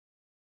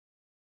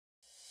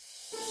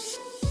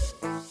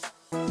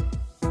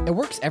It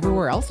works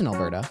everywhere else in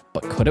Alberta,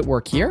 but could it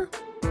work here?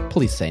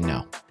 Police say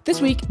no. This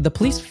week, the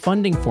police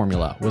funding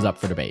formula was up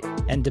for debate.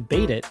 And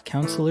debate it,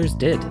 councillors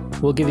did.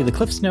 We'll give you the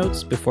Cliff's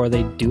Notes before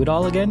they do it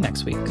all again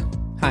next week.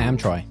 Hi, I'm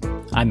Troy.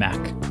 I'm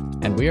Mac.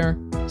 And we are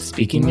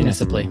Speaking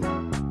Municipally.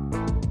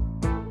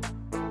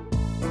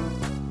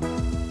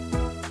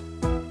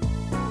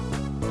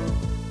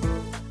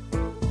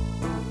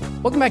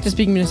 Welcome back to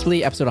Speaking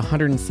Municipally, episode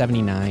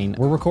 179.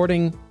 We're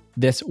recording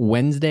this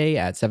Wednesday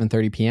at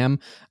 7:30 p.m.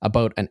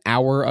 About an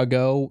hour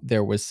ago,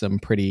 there was some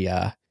pretty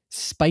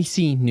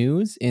spicy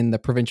news in the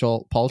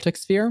provincial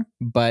politics sphere,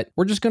 but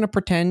we're just going to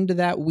pretend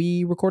that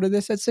we recorded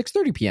this at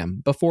 6:30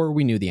 p.m. before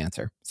we knew the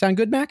answer. Sound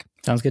good, Mac?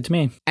 Sounds good to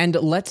me. And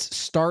let's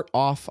start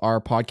off our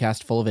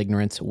podcast full of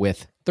ignorance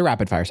with the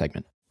rapid fire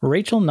segment.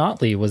 Rachel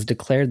Notley was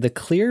declared the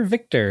clear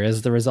victor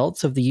as the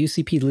results of the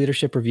UCP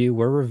leadership review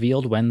were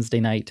revealed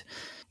Wednesday night.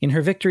 In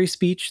her victory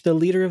speech, the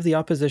leader of the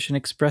opposition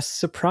expressed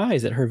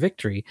surprise at her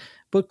victory,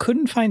 but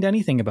couldn't find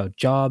anything about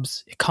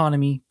jobs,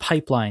 economy,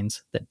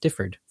 pipelines that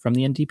differed from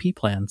the NDP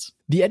plans.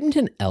 The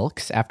Edmonton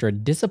Elks, after a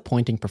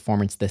disappointing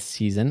performance this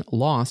season,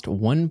 lost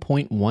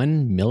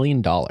 $1.1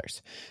 million.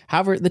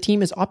 However, the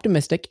team is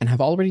optimistic and have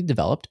already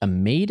developed a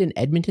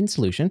made-in-Edmonton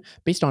solution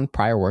based on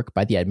prior work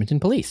by the Edmonton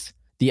Police.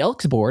 The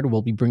Elks board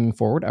will be bringing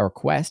forward a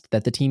request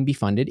that the team be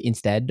funded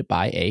instead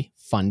by a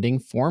funding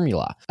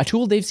formula, a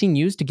tool they've seen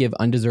used to give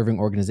undeserving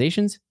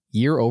organizations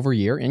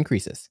year-over-year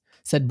increases.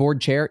 Said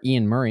board chair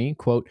Ian Murray,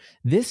 quote,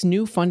 "This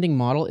new funding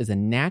model is a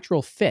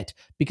natural fit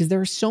because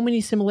there are so many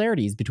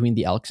similarities between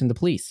the Elks and the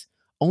police.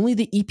 Only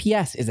the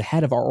EPS is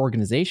ahead of our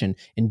organization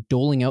in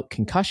doling out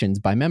concussions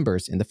by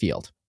members in the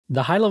field."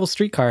 The high-level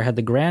streetcar had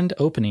the grand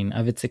opening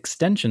of its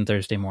extension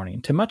Thursday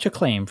morning, to much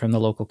acclaim from the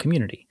local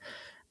community.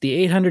 The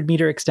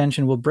 800-meter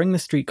extension will bring the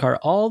streetcar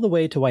all the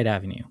way to White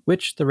Avenue,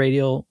 which the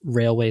Radial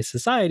Railway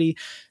Society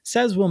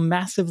says will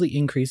massively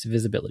increase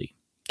visibility.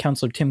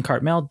 Councillor Tim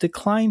Cartmel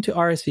declined to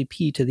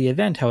RSVP to the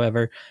event,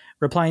 however,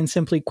 replying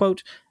simply,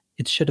 quote,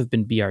 "It should have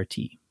been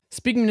BRT."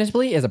 Speaking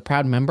Municipally is a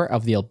proud member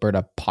of the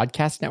Alberta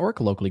Podcast Network,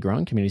 locally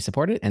grown, community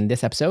supported, and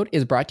this episode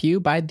is brought to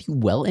you by the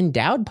Well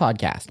Endowed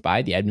Podcast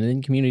by the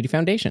Edmonton Community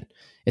Foundation.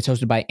 It's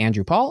hosted by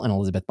Andrew Paul and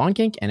Elizabeth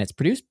Bonkink, and it's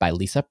produced by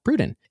Lisa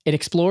Pruden. It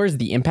explores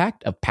the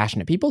impact of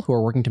passionate people who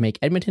are working to make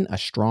Edmonton a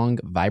strong,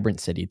 vibrant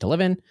city to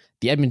live in.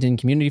 The Edmonton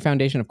Community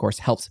Foundation, of course,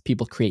 helps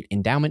people create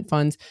endowment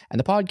funds, and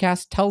the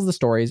podcast tells the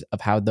stories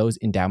of how those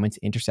endowments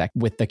intersect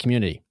with the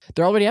community.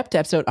 They're already up to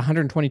episode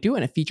 122,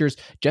 and it features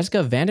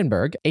Jessica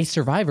Vandenberg, a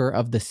survivor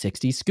of the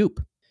 60s scoop.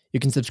 You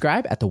can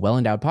subscribe at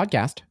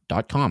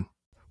thewellendowedpodcast.com.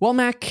 Well,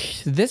 Mac,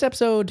 this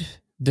episode,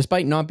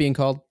 despite not being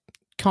called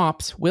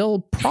Cops, will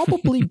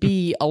probably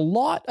be a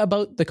lot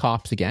about the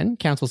cops again.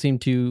 Council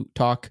seemed to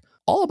talk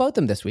all about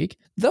them this week,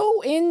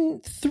 though in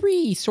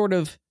three sort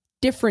of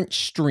different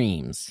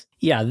streams.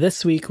 Yeah,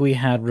 this week we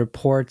had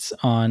reports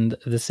on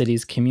the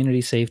city's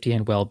community safety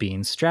and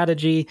well-being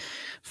strategy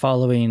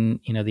following,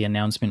 the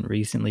announcement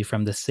recently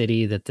from the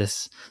city that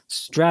this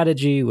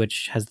strategy,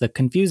 which has the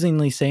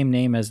confusingly same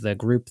name as the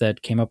group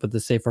that came up with the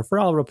Safer for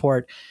All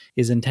report,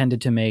 is intended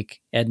to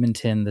make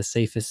Edmonton the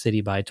safest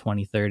city by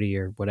 2030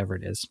 or whatever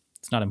it is.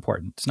 It's not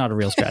important. It's not a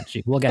real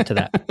strategy. We'll get to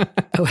that.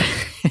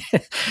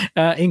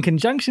 In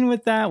conjunction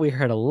with that, we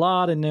heard a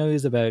lot of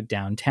news about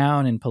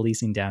downtown and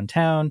policing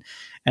downtown.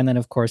 And then,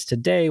 of course,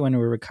 today, when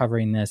we were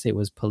covering this, it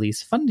was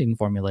Police Funding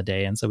Formula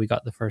Day. And so we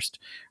got the first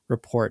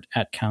report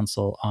at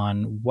council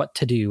on what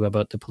to do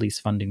about the police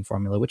funding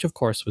formula, which, of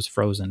course, was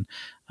frozen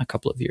a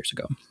couple of years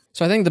ago.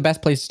 So I think the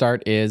best place to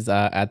start is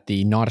at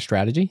the not a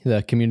strategy,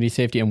 the community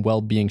safety and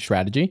well-being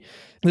strategy.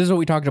 This is what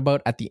we talked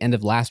about at the end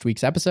of last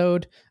week's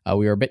episode.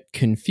 We were a bit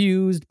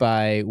confused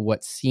by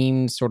what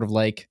seemed sort of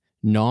like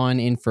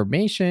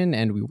non-information,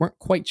 and we weren't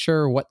quite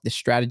sure what the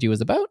strategy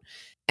was about.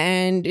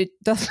 And it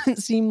doesn't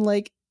seem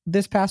like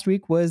this past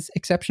week was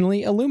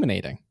exceptionally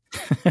illuminating.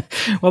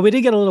 Well, we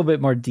did get a little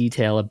bit more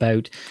detail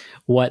about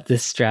what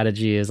this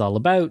strategy is all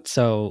about.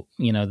 So,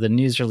 the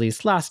news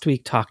release last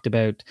week talked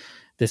about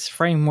this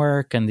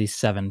framework and these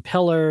 7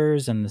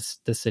 pillars and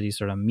the city's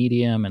sort of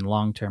medium and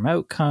long-term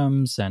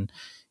outcomes. And,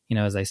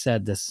 as I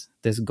said, this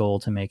goal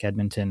to make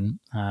Edmonton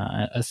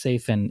a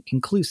safe and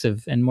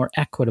inclusive and more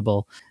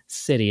equitable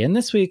city. And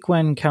this week,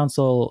 when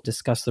council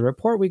discussed the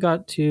report, we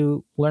got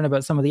to learn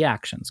about some of the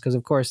actions. Because,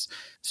 of course,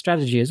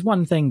 strategy is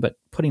one thing, but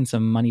putting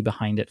some money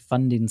behind it,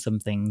 funding some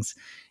things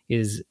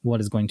is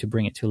what is going to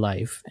bring it to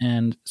life.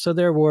 And so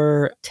there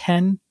were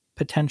 10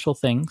 potential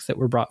things that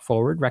were brought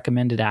forward,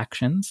 recommended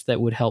actions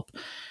that would help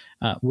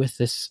with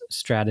this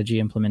strategy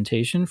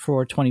implementation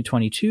for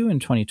 2022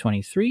 and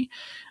 2023.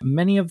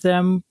 Many of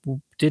them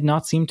did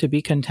not seem to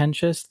be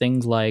contentious.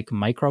 Things like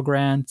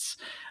microgrants,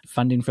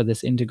 funding for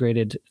this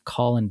integrated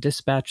call and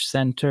dispatch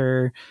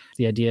center,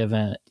 the idea of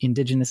an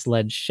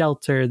Indigenous-led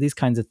shelter. These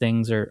kinds of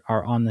things are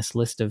on this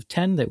list of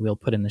 10 that we'll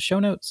put in the show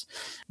notes.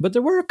 But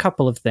there were a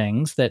couple of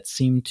things that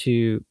seemed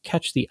to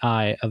catch the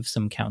eye of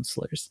some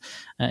councillors.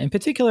 In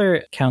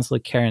particular, Councillor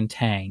Karen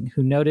Tang,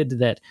 who noted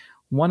that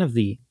one of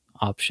the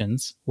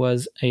options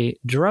was a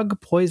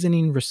drug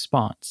poisoning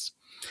response.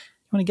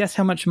 Want to guess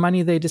how much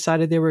money they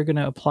decided they were going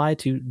to apply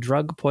to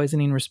drug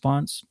poisoning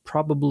response?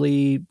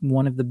 Probably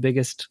one of the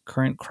biggest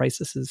current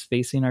crises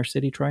facing our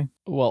city, Troy.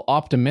 Well,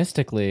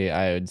 optimistically,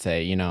 I would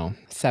say,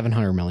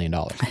 $700 million.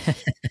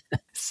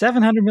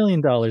 $700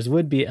 million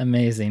would be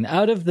amazing.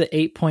 Out of the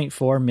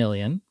 $8.4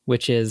 million,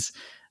 which is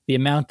the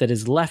amount that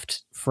is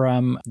left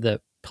from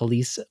the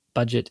police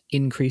budget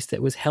increase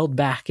that was held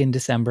back in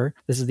December.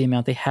 This is the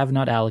amount they have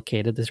not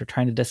allocated. They're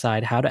trying to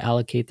decide how to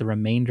allocate the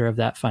remainder of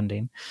that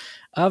funding.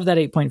 Of that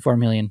 $8.4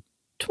 million,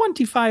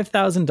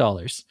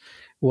 $25,000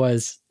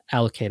 was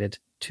allocated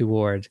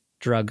toward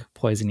drug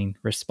poisoning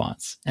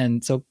response.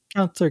 And so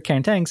Councillor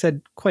Karen Tang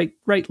said quite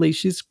rightly,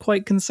 she's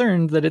quite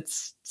concerned that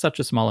it's such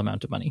a small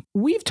amount of money.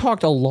 We've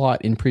talked a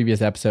lot in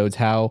previous episodes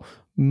how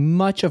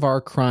much of our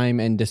crime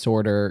and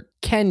disorder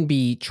can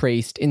be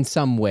traced in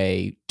some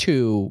way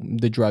to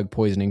the drug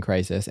poisoning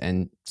crisis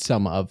and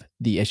some of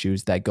the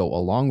issues that go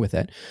along with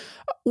it.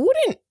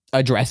 Wouldn't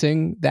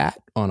addressing that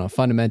on a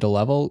fundamental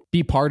level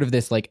be part of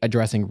this, like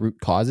addressing root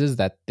causes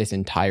that this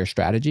entire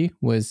strategy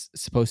was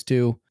supposed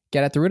to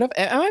get at the root of?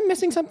 Am I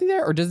missing something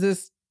there, or does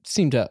this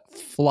seem to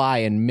fly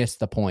and miss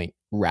the point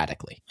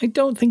radically? I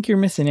don't think you're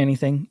missing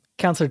anything.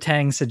 Councillor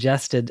Tang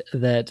suggested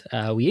that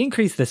we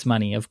increase this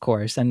money, of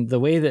course, and the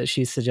way that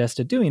she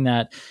suggested doing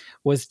that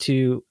was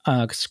to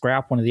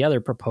scrap one of the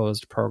other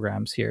proposed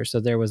programs here.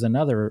 So there was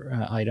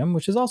another item,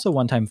 which is also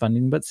one-time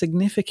funding, but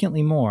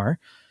significantly more,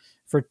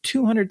 for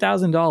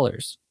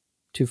 $200,000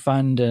 to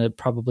fund,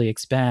 probably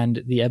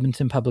expand the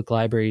Edmonton Public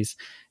Library's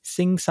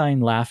Sing, Sign,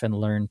 Laugh, and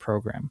Learn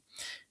program.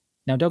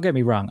 Now, don't get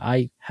me wrong.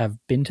 I have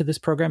been to this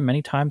program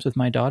many times with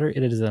my daughter.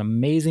 It is an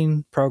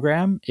amazing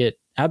program. It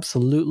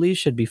absolutely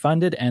should be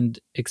funded and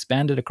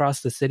expanded across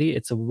the city.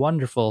 It's a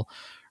wonderful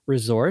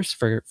resource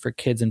for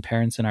kids and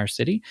parents in our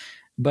city.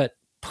 But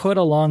put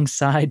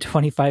alongside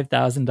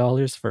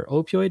 $25,000 for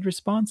opioid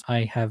response,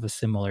 I have a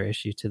similar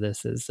issue to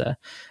this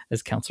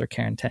as Councillor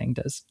Karen Tang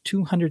does.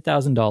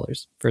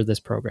 $200,000 for this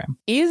program.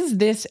 Is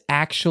this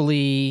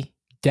actually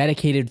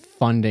dedicated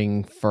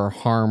funding for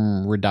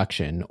harm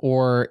reduction,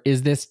 or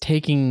is this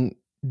taking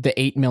the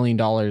 $8 million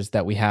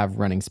that we have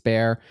running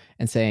spare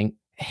and saying,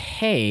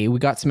 hey, we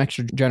got some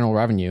extra general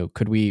revenue,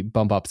 could we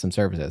bump up some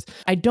services?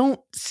 I don't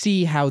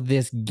see how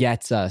this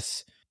gets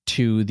us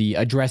to the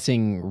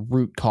addressing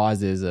root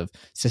causes of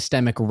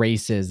systemic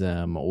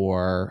racism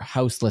or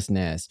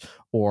houselessness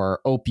or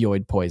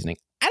opioid poisoning.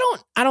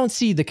 I don't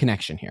see the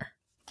connection here.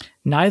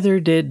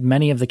 Neither did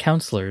many of the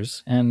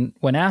councillors, and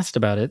when asked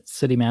about it,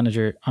 City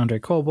Manager Andre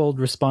Kobold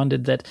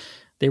responded that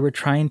they were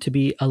trying to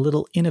be a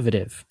little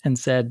innovative and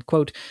said,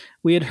 quote,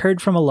 "We had heard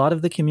from a lot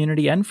of the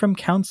community and from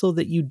council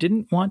that you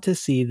didn't want to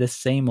see the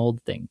same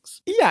old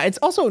things." Yeah, it's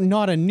also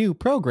not a new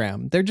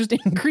program. They're just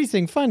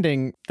increasing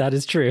funding. That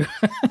is true.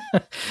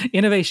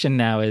 Innovation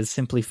now is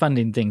simply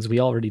funding things we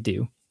already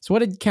do. So what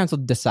did council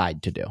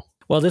decide to do?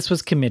 Well, this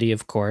was committee,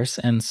 of course,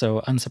 and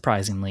so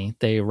unsurprisingly,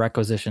 they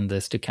requisitioned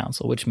this to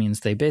council, which means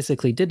they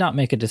basically did not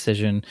make a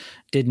decision,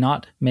 did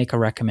not make a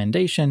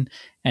recommendation,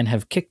 and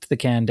have kicked the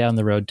can down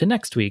the road to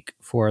next week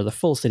for the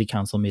full city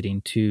council meeting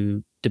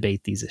to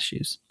debate these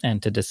issues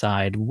and to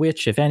decide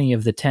which, if any,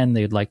 of the 10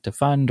 they would like to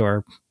fund,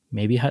 or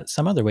maybe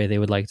some other way they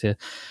would like to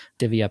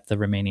divvy up the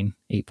remaining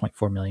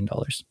 $8.4 million.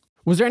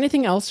 Was there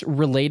anything else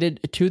related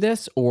to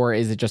this, or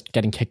is it just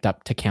getting kicked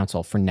up to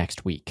council for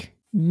next week?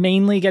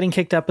 Mainly getting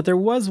kicked up, but there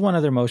was one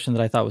other motion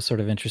that I thought was sort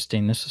of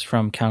interesting. This was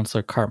from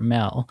Councillor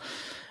Cartmel.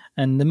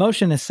 And the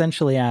motion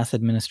essentially asked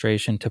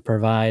administration to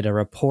provide a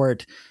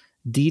report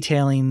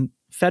detailing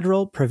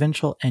federal,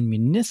 provincial, and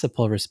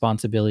municipal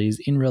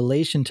responsibilities in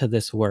relation to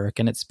this work.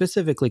 And it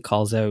specifically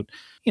calls out,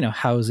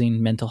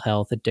 housing, mental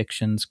health,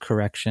 addictions,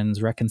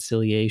 corrections,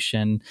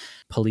 reconciliation,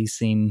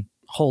 policing,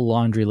 whole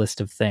laundry list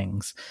of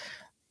things.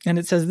 And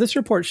it says this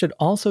report should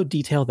also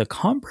detail the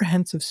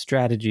comprehensive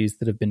strategies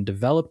that have been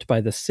developed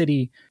by the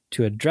city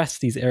to address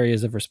these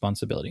areas of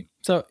responsibility.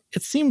 So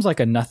it seems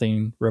like a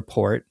nothing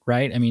report,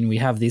 right? I mean, we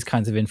have these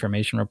kinds of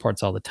information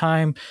reports all the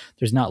time.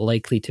 There's not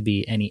likely to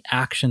be any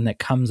action that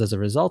comes as a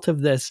result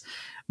of this.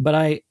 But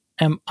I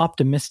am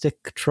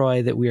optimistic,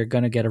 Troy, that we are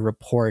going to get a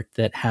report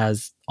that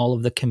has all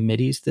of the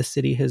committees the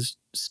city has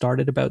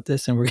started about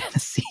this, and we're going to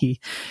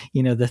see,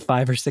 the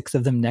 5 or 6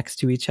 of them next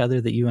to each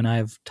other that you and I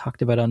have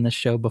talked about on this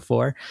show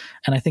before.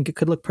 And I think it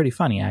could look pretty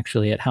funny,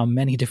 actually, at how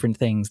many different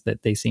things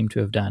that they seem to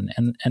have done.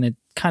 And it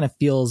kind of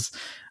feels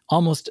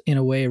almost in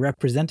a way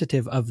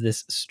representative of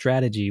this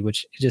strategy,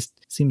 which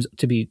just seems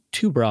to be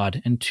too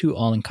broad and too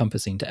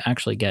all-encompassing to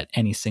actually get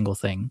any single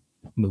thing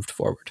moved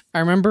forward. I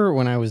remember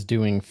when I was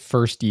doing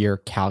first year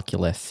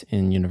calculus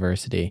in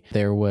university,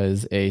 there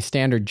was a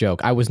standard joke.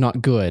 I was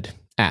not good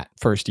at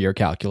first year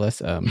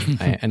calculus.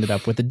 I ended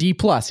up with a D+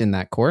 in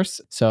that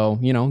course. So,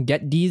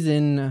 get D's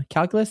in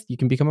calculus, you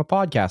can become a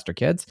podcaster,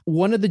 kids.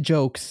 One of the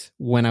jokes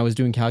when I was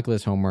doing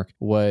calculus homework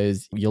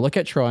was you look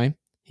at Troy,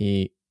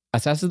 he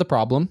assesses the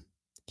problem,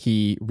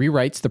 he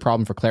rewrites the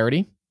problem for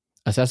clarity,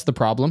 assesses the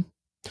problem,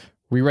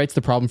 rewrites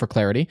the problem for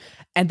clarity.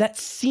 And that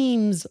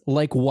seems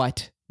like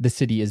what the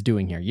city is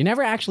doing here. You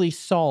never actually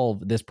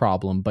solve this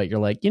problem, but you're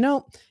like,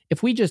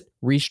 if we just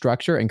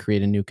restructure and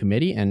create a new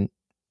committee and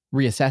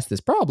reassess this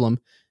problem,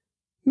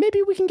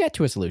 maybe we can get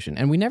to a solution.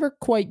 And we never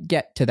quite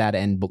get to that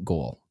end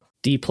goal.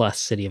 D+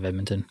 City of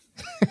Edmonton.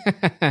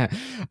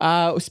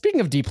 Speaking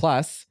of D+,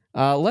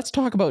 let's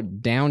talk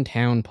about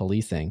downtown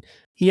policing.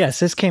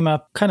 Yes, this came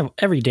up kind of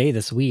every day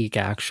this week,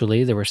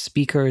 actually. There were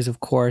speakers,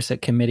 of course,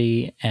 at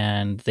committee,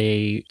 and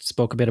they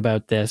spoke a bit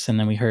about this, and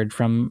then we heard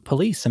from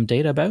police some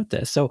data about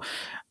this. So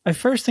I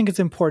first think it's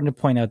important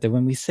to point out that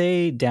when we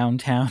say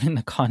downtown in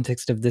the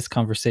context of this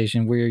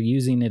conversation, we're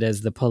using it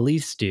as the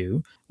police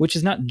do, which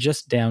is not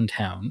just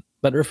downtown,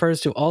 but refers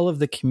to all of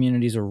the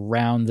communities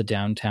around the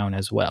downtown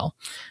as well.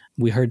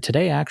 We heard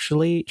today,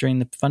 actually, during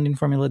the funding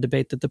formula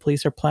debate, that the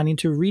police are planning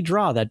to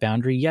redraw that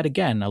boundary yet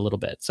again a little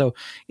bit. So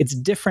it's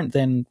different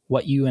than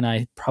what you and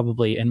I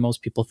probably, and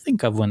most people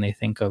think of when they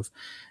think of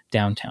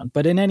downtown.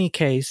 But in any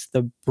case,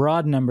 the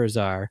broad numbers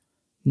are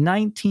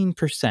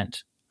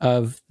 19%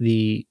 of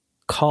the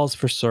calls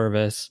for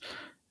service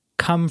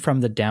come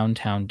from the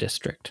downtown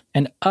district.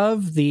 And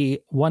of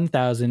the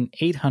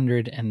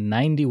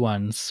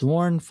 1,891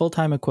 sworn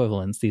full-time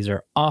equivalents, these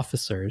are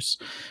officers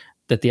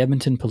that the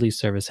Edmonton Police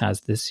Service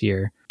has this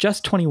year,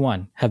 just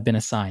 21 have been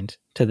assigned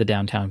to the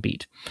downtown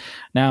beat.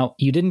 Now,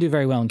 you didn't do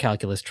very well in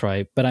calculus,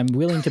 Troy, but I'm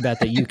willing to bet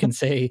that you can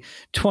say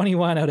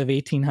 21 out of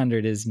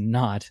 1,800 is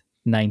not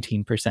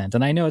 19%.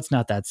 And I know it's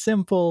not that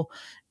simple,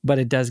 but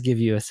it does give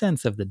you a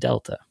sense of the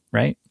delta,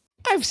 right?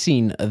 I've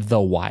seen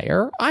The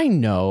Wire. I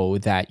know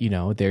that,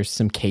 there's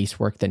some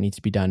casework that needs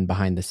to be done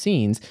behind the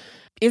scenes.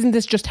 Isn't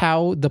this just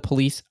how the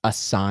police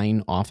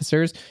assign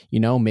officers?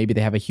 Maybe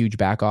they have a huge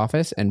back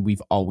office and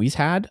we've always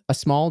had a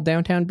small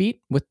downtown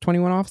beat with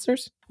 21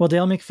 officers. Well,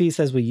 Dale McPhee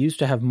says we used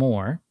to have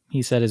more.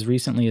 He said as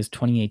recently as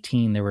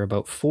 2018, there were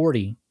about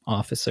 40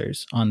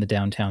 officers on the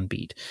downtown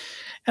beat.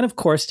 And of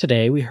course,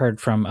 today we heard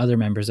from other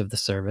members of the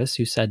service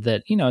who said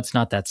that, it's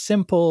not that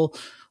simple.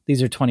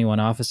 These are 21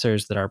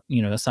 officers that are,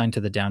 assigned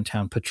to the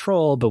downtown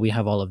patrol, but we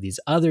have all of these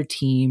other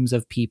teams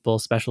of people,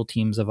 special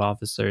teams of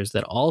officers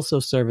that also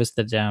service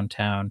the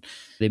downtown.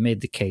 They made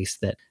the case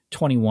that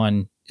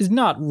 21 is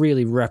not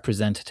really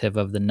representative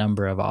of the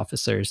number of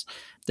officers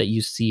that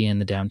you see in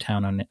the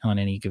downtown on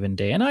any given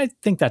day. And I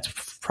think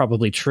that's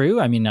probably true.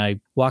 I mean,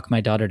 I walk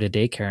my daughter to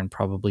daycare and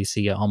probably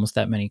see almost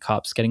that many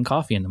cops getting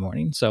coffee in the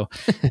morning. So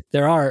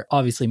there are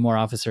obviously more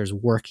officers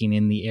working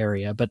in the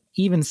area. But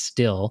even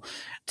still,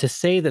 to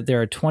say that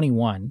there are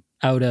 21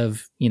 out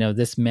of,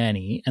 this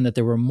many and that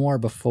there were more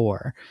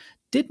before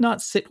did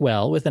not sit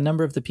well with a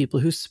number of the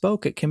people who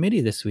spoke at committee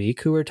this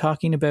week, who were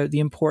talking about the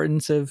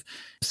importance of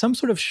some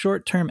sort of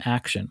short-term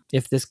action.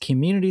 If this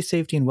community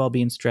safety and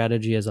well-being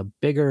strategy is a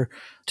bigger,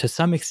 to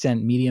some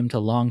extent, medium to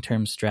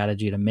long-term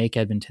strategy to make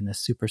Edmonton a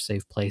super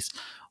safe place,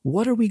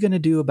 what are we going to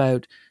do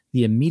about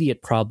the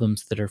immediate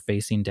problems that are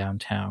facing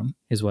downtown,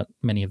 is what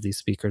many of these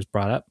speakers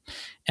brought up.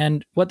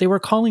 And what they were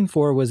calling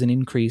for was an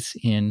increase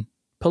in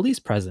police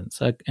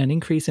presence, an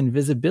increase in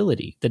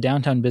visibility. The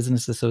Downtown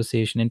Business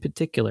Association in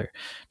particular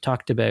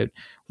talked about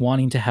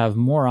wanting to have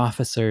more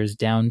officers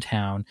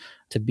downtown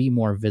to be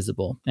more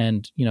visible.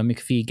 And,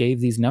 McPhee gave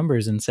these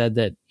numbers and said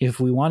that if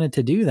we wanted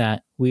to do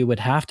that, we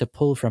would have to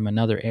pull from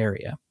another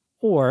area.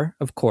 Or,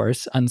 of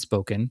course,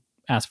 unspoken,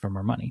 ask for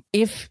more money.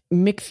 If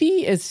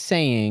McPhee is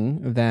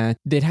saying that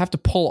they'd have to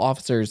pull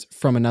officers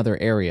from another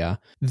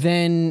area,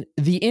 then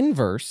the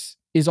inverse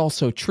is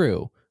also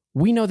true.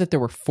 We know that there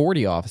were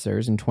 40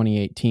 officers in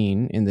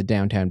 2018 in the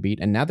downtown beat,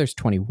 and now there's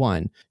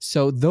 21.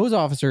 So those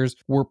officers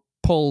were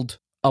pulled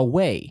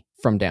away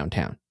from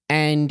downtown.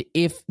 And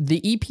if the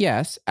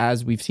EPS,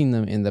 as we've seen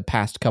them in the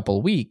past couple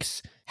of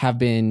weeks, have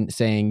been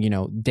saying,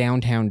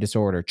 downtown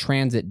disorder,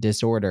 transit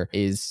disorder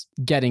is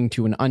getting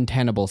to an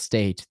untenable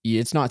state.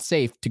 It's not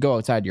safe to go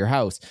outside your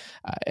house.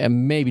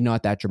 Maybe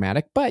not that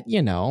dramatic, but,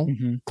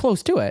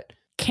 close to it.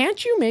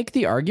 Can't you make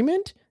the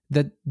argument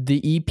that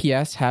the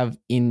EPS have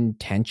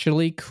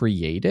intentionally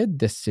created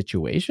this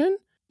situation?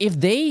 If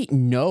they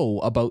know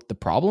about the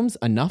problems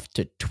enough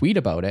to tweet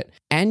about it,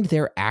 and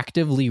they're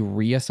actively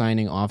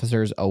reassigning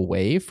officers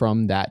away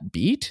from that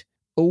beat,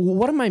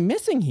 what am I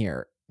missing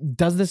here?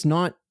 Does this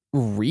not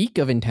reek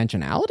of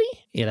intentionality?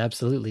 It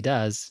absolutely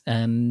does.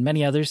 And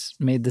many others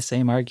made the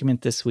same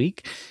argument this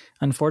week.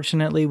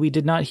 Unfortunately, we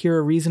did not hear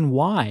a reason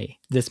why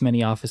this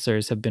many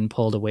officers have been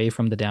pulled away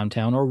from the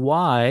downtown, or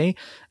why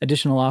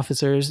additional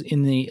officers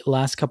in the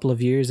last couple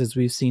of years, as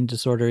we've seen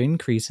disorder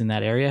increase in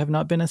that area, have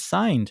not been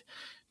assigned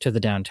to the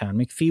downtown.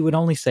 McPhee would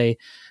only say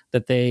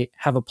that they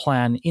have a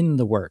plan in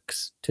the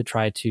works to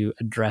try to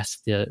address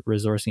the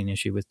resourcing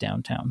issue with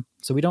downtown.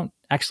 So we don't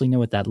actually know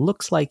what that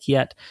looks like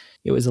yet.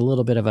 It was a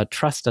little bit of a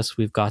trust us,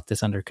 we've got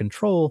this under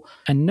control,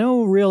 and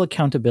no real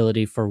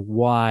accountability for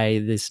why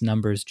this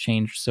numbers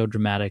changed so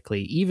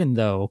dramatically, even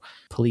though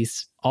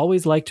police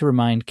always like to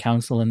remind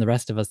council and the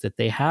rest of us that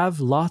they have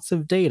lots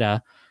of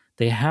data.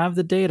 They have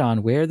the data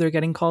on where they're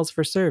getting calls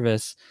for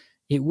service.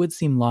 It would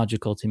seem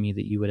logical to me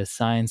that you would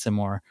assign some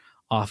more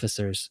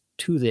officers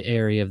to the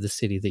area of the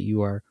city that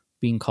you are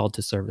being called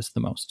to service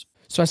the most.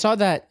 So I saw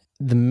that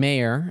the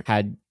mayor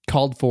had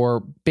called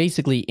for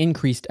basically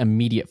increased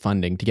immediate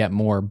funding to get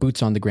more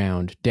boots on the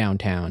ground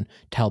downtown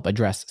to help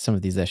address some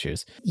of these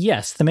issues.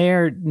 Yes, the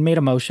mayor made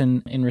a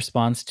motion in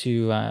response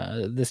to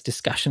this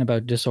discussion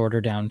about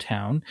disorder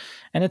downtown,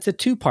 and it's a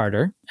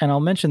two-parter, and I'll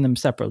mention them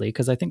separately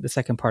because I think the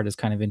second part is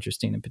kind of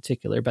interesting in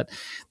particular. But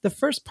the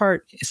first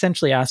part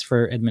essentially asks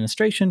for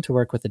administration to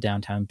work with the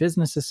Downtown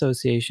Business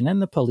Association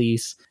and the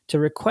police to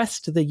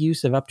request the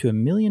use of up to $1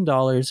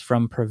 million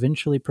from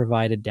provincially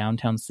provided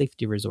downtown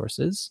safety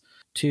resources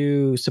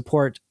to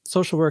support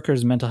social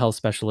workers and mental health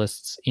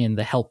specialists in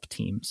the help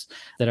teams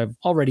that have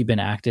already been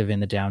active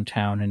in the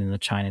downtown and in the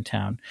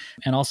Chinatown,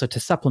 and also to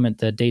supplement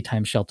the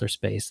daytime shelter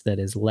space that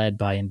is led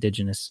by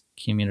Indigenous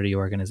community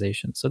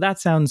organizations. So that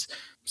sounds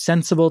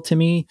sensible to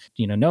me.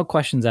 No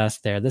questions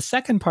asked there. The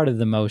second part of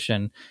the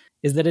motion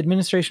is that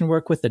administration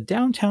work with the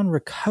Downtown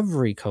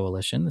Recovery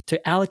Coalition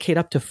to allocate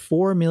up to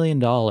 $4 million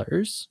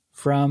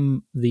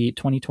from the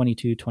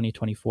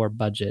 2022-2024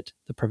 budget,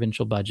 the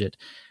provincial budget,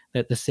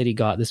 that the city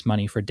got this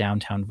money for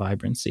downtown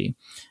vibrancy.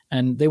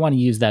 And they want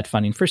to use that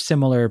funding for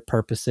similar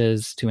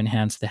purposes to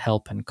enhance the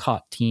help and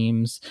COT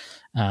teams,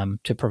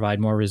 to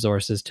provide more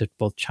resources to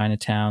both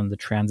Chinatown, the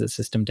transit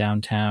system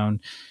downtown,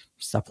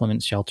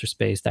 supplement shelter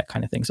space, that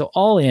kind of thing. So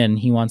all in,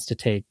 he wants to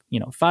take,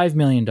 $5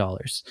 million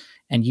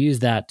and use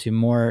that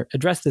to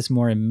address this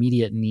more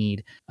immediate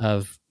need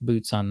of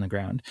boots on the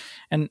ground.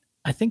 And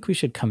I think we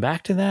should come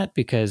back to that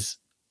because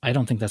I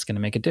don't think that's going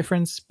to make a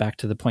difference. Back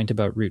to the point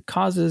about root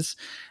causes,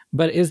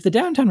 but is the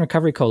Downtown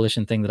Recovery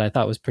Coalition thing that I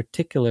thought was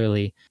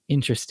particularly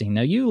interesting.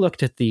 Now, you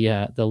looked at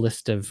the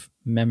list of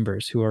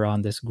members who are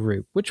on this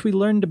group, which we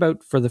learned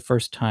about for the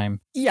first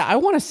time. Yeah, I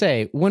want to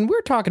say, when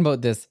we're talking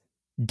about this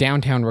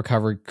Downtown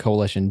Recovery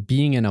Coalition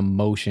being an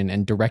emotion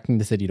and directing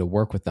the city to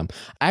work with them,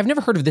 I've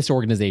never heard of this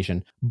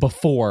organization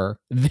before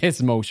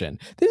this motion.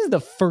 This is the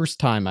first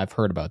time I've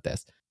heard about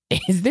this.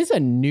 Is this a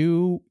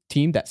new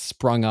team that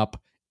sprung up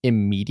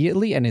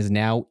immediately and is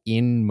now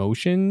in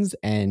motions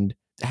and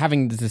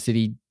having the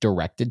city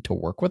directed to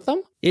work with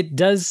them? It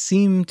does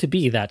seem to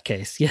be that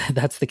case. Yeah,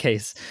 that's the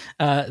case.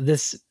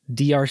 This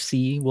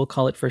DRC, we'll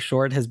call it for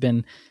short,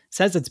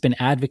 says it's been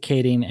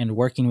advocating and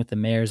working with the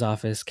mayor's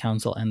office,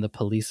 council, and the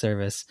police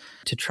service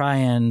to try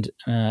and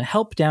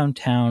help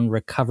downtown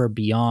recover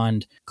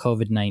beyond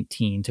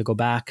COVID-19, to go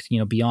back,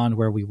 beyond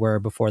where we were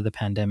before the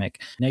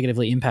pandemic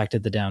negatively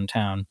impacted the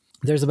downtown.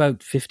 There's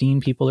about 15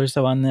 people or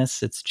so on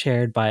this. It's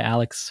chaired by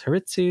Alex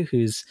Haritsu,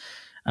 who's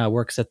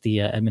works at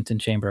the Edmonton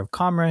Chamber of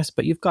Commerce,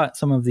 but you've got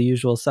some of the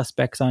usual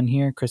suspects on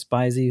here. Chris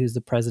Bisey, who's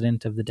the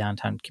president of the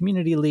Downtown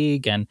Community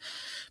League, and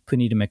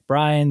Punita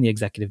McBrien, the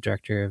executive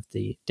director of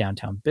the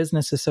Downtown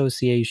Business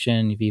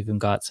Association. You've even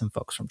got some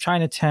folks from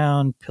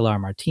Chinatown, Pilar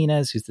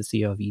Martinez, who's the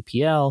CEO of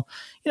EPL.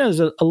 There's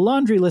a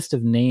laundry list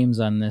of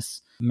names on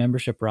this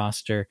membership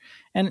roster,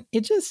 and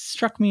it just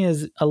struck me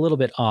as a little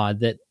bit odd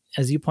that,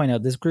 as you point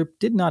out, this group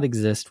did not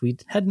exist. We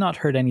had not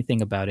heard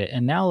anything about it,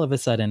 and now all of a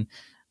sudden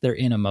they're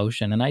in a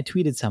motion. And I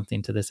tweeted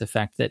something to this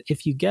effect, that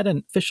if you get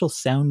an official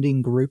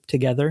sounding group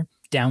together,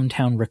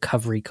 Downtown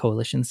Recovery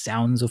Coalition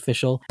sounds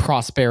official.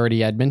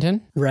 Prosperity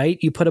Edmonton. Right?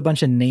 You put a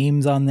bunch of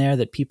names on there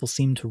that people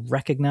seem to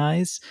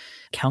recognize.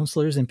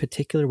 Councillors in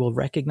particular will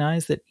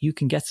recognize that you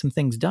can get some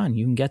things done.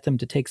 You can get them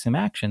to take some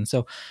action.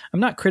 So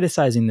I'm not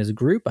criticizing this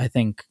group.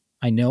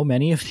 I know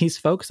many of these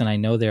folks, and I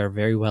know they are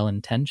very well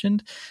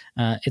intentioned.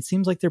 It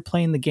seems like they're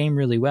playing the game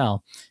really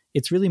well.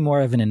 It's really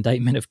more of an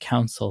indictment of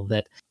council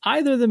that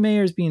either the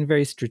mayor's being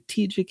very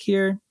strategic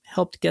here,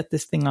 helped get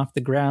this thing off the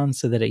ground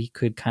so that he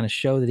could kind of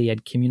show that he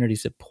had community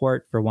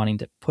support for wanting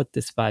to put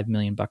this $5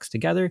 million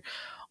together,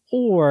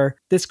 or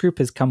this group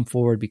has come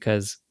forward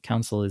because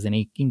council is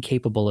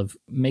incapable of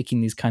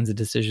making these kinds of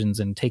decisions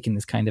and taking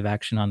this kind of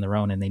action on their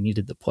own, and they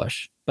needed the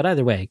push. But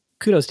either way,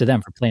 kudos to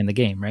them for playing the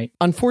game, right?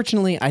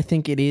 Unfortunately, I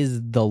think it is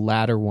the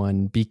latter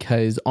one,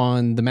 because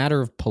on the matter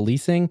of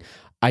policing,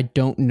 I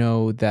don't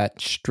know that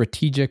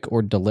strategic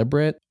or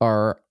deliberate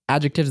are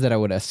adjectives that I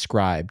would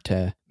ascribe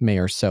to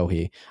Mayor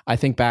Sohi. I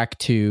think back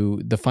to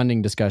the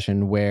funding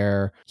discussion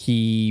where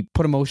he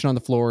put a motion on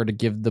the floor to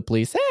give the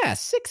police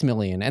 $6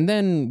 million and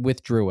then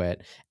withdrew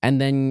it,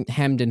 and then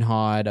hemmed and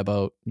hawed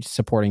about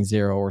supporting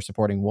 0 or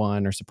supporting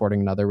 1 or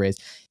supporting another raise.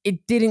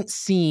 It didn't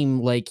seem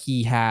like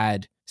he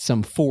had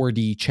some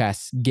 4D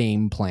chess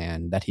game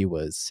plan that he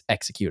was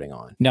executing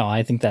on. No,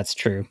 I think that's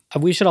true.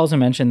 We should also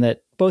mention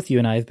that both you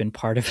and I have been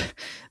part of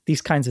these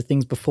kinds of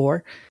things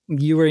before.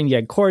 You were in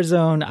YEG Core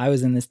Zone. I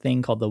was in this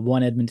thing called the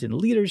One Edmonton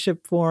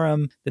Leadership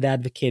Forum that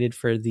advocated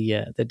for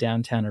the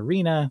downtown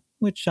arena,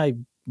 which I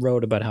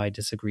wrote about how I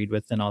disagreed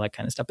with and all that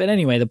kind of stuff. But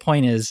anyway, the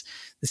point is,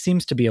 this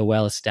seems to be a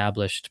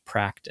well-established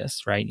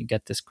practice, right? You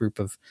get this group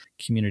of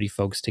community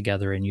folks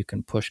together and you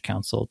can push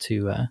council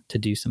to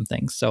do some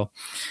things. So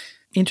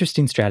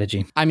interesting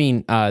strategy. I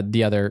mean,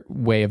 the other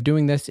way of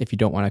doing this, if you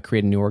don't want to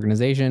create a new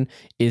organization,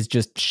 is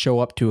just show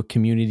up to a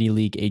community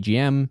league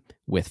AGM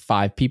with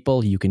 5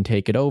 people. You can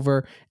take it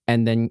over,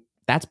 and then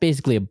that's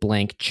basically a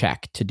blank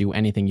check to do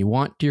anything you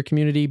want to your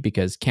community,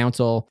 because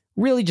council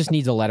really just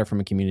needs a letter from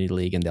a community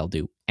league and they'll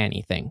do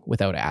anything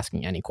without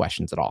asking any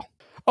questions at all.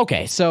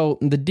 Okay, so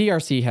the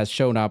DRC has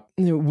shown up.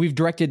 We've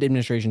directed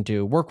administration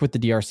to work with the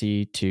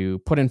DRC to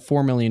put in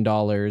 $4 million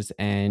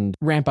and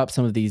ramp up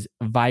some of these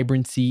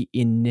vibrancy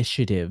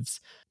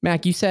initiatives.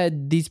 Mac, you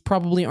said these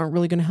probably aren't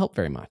really going to help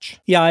very much.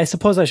 Yeah, I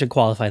suppose I should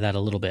qualify that a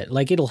little bit.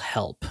 Like, it'll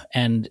help.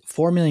 And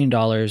 $4 million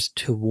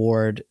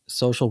toward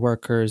social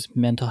workers,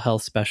 mental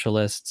health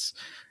specialists,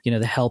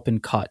 the help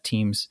and COT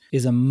teams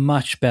is a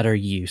much better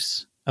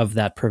use of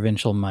that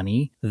provincial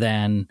money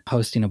than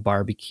hosting a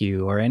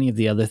barbecue or any of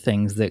the other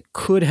things that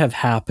could have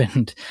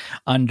happened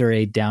under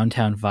a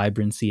downtown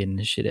vibrancy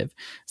initiative.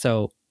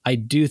 So I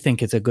do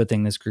think it's a good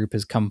thing this group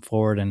has come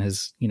forward and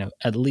has,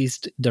 at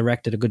least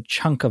directed a good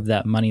chunk of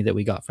that money that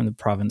we got from the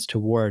province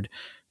toward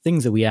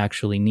things that we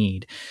actually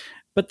need.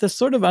 But the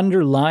sort of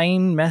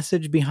underlying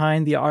message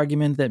behind the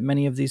argument that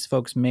many of these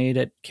folks made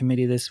at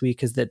committee this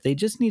week is that they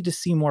just need to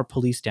see more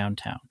police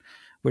downtown.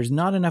 There's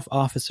not enough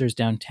officers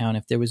downtown.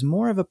 If there was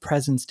more of a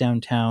presence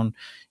downtown,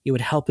 it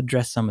would help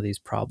address some of these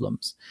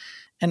problems.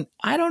 And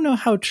I don't know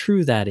how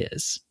true that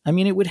is. I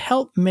mean, it would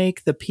help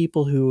make the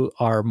people who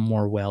are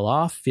more well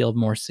off feel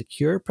more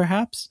secure,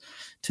 perhaps,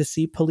 to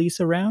see police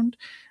around.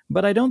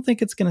 But I don't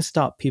think it's going to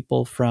stop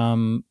people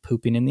from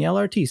pooping in the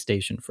LRT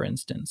station, for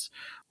instance,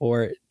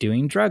 or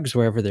doing drugs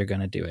wherever they're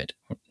going to do it,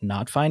 or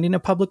not finding a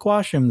public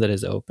washroom that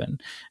is open.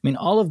 I mean,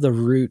 all of the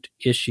root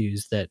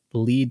issues that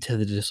lead to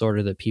the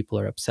disorder that people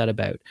are upset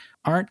about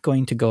aren't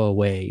going to go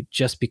away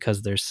just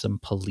because there's some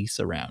police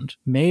around.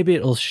 Maybe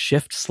it'll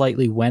shift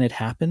slightly when it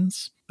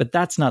happens, but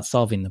that's not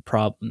solving the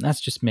problem. That's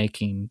just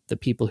making the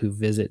people who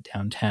visit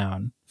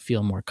downtown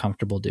feel more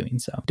comfortable doing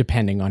so.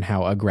 Depending on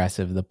how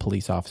aggressive the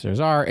police officers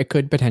are, it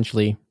could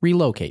potentially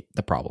relocate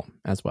the problem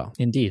as well.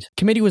 Indeed.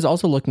 Committee was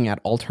also looking at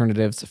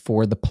alternatives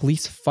for the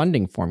police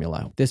funding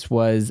formula. This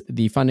was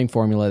the funding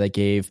formula that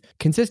gave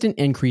consistent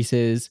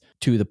increases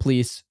to the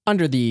police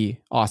under the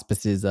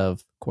auspices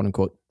of quote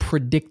unquote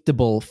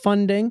predictable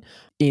funding.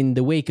 In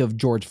the wake of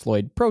George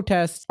Floyd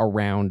protests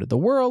around the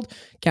world,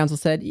 council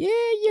said,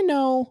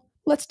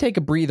 let's take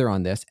a breather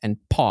on this and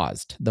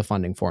paused the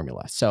funding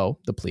formula. So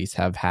the police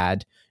have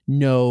had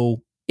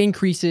no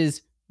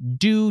increases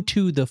due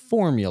to the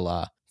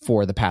formula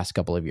for the past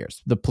couple of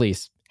years. The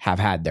police have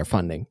had their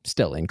funding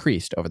still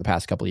increased over the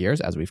past couple of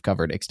years, as we've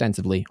covered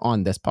extensively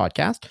on this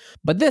podcast.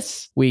 But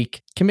this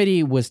week,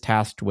 committee was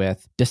tasked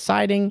with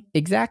deciding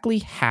exactly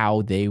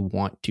how they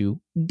want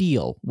to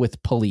deal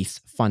with police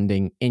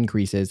funding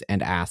increases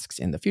and asks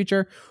in the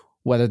future,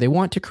 whether they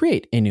want to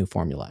create a new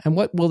formula, and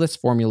what will this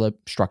formula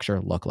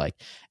structure look like.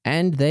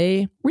 And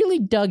they really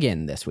dug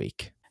in this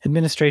week.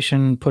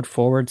 Administration put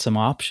forward some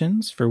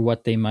options for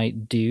what they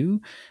might do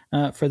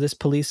for this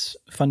police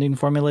funding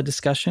formula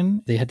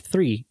discussion. They had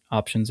 3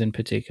 options in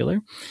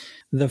particular.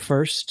 The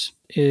first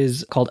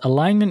is called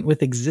alignment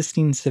with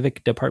existing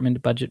civic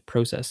department budget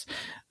process.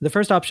 The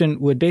first option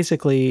would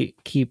basically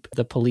keep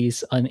the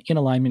police in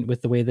alignment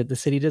with the way that the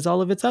city does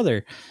all of its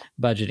other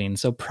budgeting.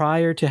 So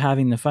prior to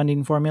having the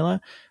funding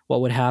formula,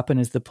 what would happen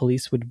is the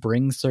police would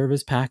bring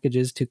service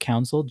packages to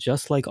council,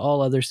 just like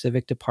all other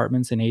civic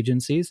departments and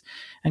agencies,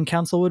 and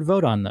council would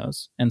vote on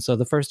those. And so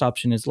the first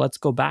option is let's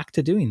go back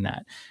to doing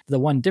that. The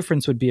one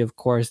difference would be, of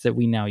course, that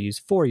we now use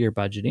 4-year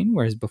budgeting,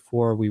 whereas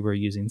before we were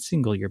using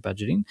single-year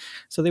budgeting.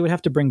 So they would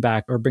have to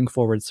bring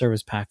forward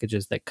service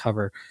packages that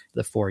cover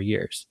the 4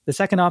 years. The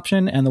second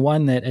option, and the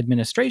one that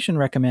administration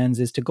recommends,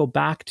 is to go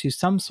back to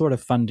some sort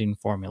of funding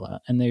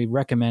formula. And they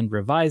recommend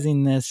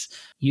revising this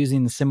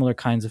using the similar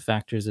kinds of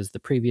factors as the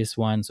previous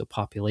one, so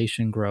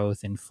population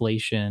growth,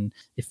 inflation,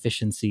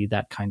 efficiency,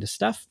 that kind of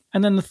stuff.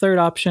 And then the third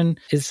option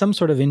is some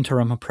sort of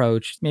interim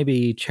approach,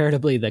 maybe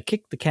charitably the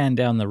kick the can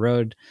down the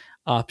road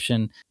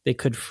option. They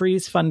could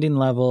freeze funding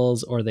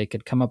levels, or they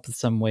could come up with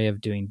some way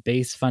of doing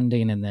base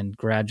funding and then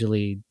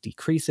gradually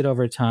decrease it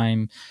over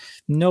time.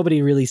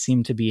 Nobody really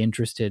seemed to be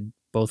interested,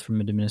 both from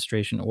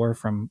administration or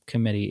from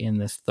committee, in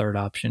this third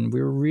option.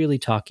 We were really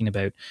talking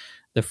about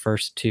the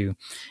first 2.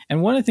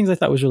 And one of the things I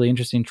thought was really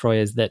interesting, Troy,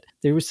 is that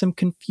there was some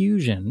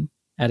confusion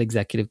at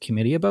executive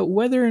committee about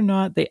whether or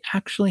not they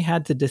actually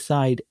had to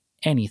decide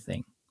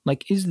anything.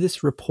 Like, is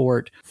this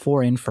report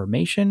for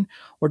information,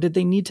 or did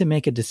they need to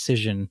make a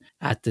decision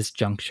at this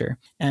juncture?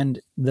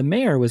 And the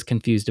mayor was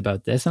confused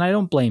about this, and I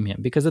don't blame him,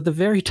 because at the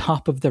very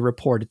top of the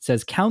report, it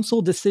says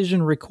council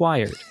decision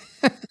required.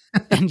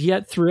 And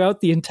yet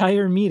throughout the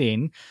entire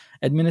meeting,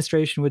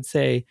 administration would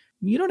say,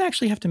 you don't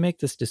actually have to make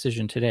this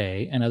decision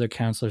today. And other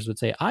councillors would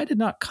say, I did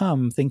not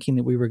come thinking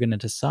that we were going to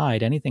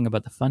decide anything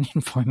about the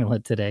funding formula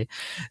today.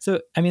 So,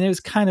 I mean, it was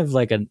kind of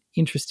like an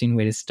interesting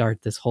way to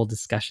start this whole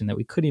discussion that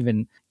we couldn't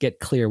even get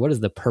clear what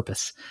is the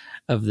purpose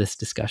of this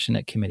discussion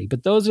at committee.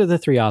 But those are the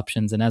 3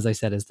 options. And as I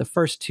said, is the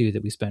first 2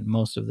 that we spent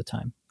most of the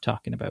time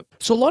talking about.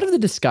 So a lot of the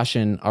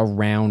discussion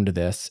around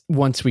this,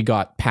 once we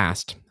got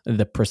past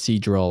the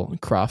procedural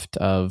cruft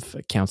of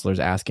councillors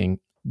asking,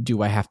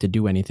 do I have to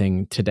do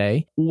anything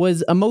today,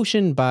 was a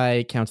motion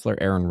by Councillor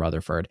Erin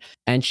Rutherford.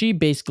 And she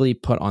basically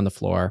put on the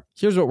floor,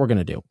 here's what we're going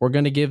to do. We're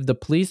going to give the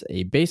police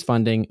a base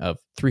funding of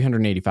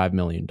 $385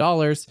 million.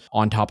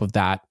 On top of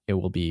that, it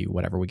will be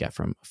whatever we get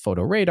from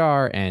Photo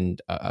Radar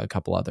and a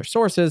couple other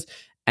sources.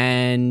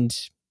 And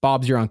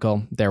Bob's your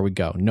uncle. There we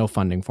go. No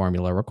funding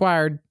formula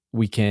required.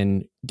 We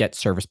can get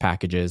service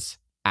packages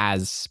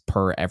as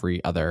per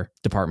every other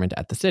department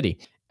at the city.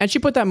 And she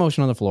put that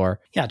motion on the floor.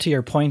 Yeah, to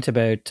your point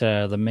about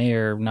the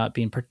mayor not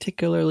being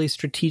particularly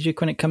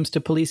strategic when it comes to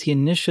police, he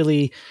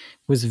initially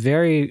was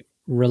very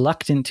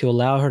reluctant to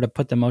allow her to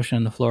put the motion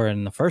on the floor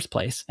in the first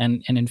place.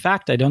 And in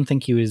fact, I don't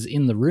think he was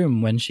in the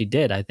room when she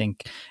did. I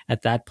think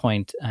at that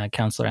point,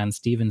 Councillor Ann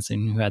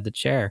Stevenson, who had the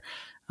chair,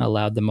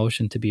 allowed the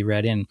motion to be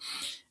read in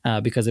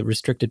because it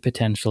restricted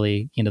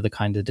potentially, the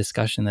kind of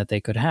discussion that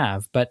they could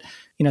have. But,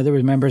 there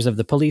were members of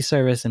the police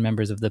service and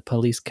members of the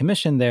police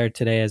commission there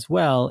today as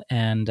well.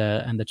 And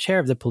the chair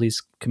of the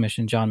police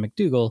commission, John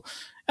McDougall,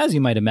 as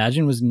you might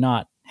imagine, was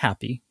not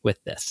happy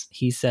with this.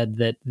 He said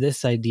that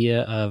this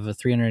idea of a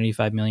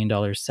 $385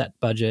 million set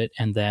budget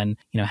and then,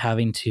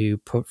 having to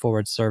put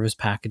forward service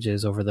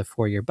packages over the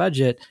 4-year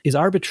budget is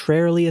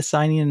arbitrarily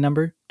assigning a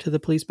number to the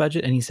police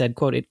budget. And he said,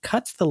 quote, "It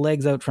cuts the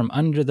legs out from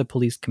under the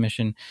police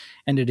commission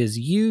and it is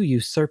you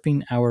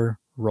usurping our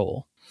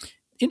role."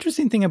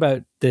 Interesting thing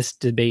about this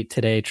debate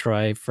today,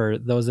 Troy, for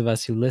those of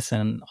us who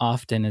listen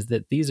often, is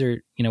that these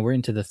are, we're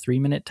into the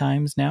 3-minute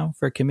times now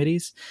for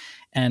committees,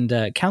 and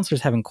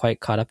councillors haven't quite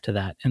caught up to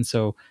that. And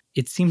so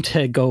it seemed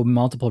to go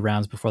multiple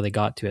rounds before they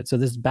got to it. So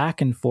this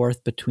back and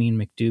forth between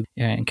McDougall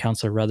and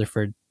Councillor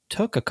Rutherford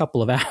took a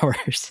couple of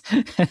hours.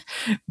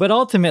 But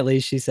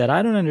ultimately, she said,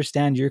 "I don't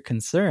understand your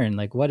concern.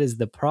 Like, what is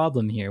the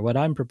problem here? What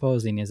I'm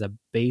proposing is a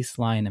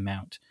baseline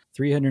amount.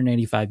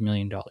 $385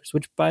 million,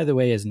 which, by the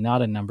way, is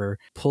not a number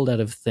pulled out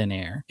of thin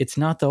air. It's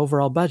not the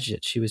overall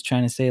budget." She was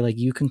trying to say,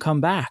 you can come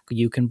back.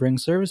 You can bring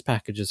service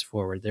packages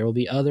forward. There will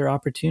be other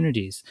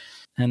opportunities.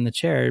 And the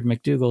chair,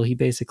 McDougall, he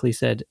basically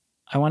said,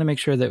 "I want to make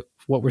sure that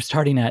what we're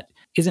starting at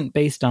isn't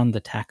based on the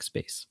tax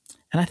base."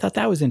 And I thought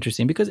that was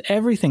interesting because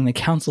everything the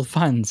council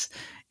funds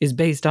is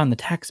based on the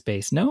tax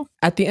base, no?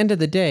 At the end of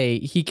the day,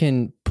 he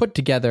can put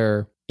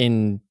together,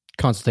 in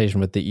consultation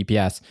with the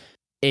EPS,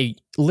 a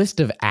list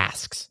of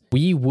asks.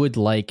 We would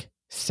like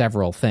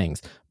several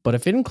things, but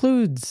if it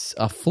includes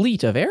a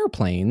fleet of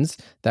airplanes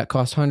that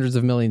cost hundreds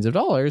of millions of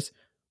dollars,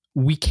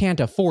 we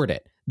can't afford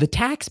it. The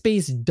tax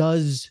base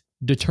does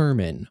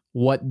determine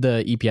what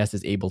the EPS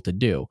is able to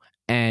do.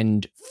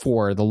 And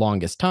for the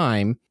longest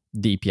time,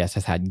 the EPS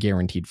has had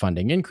guaranteed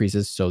funding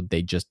increases, so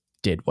they just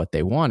did what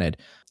they wanted.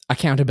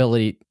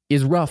 Accountability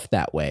is rough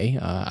that way.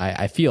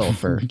 I feel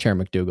for Chair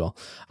McDougall.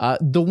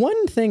 The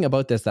one thing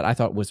about this that I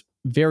thought was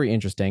very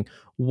interesting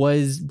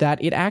was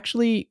that it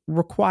actually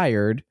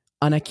required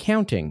an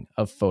accounting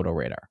of Photo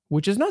Radar,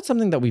 which is not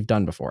something that we've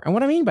done before. And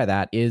what I mean by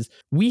that is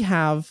we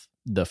have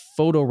the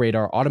Photo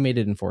Radar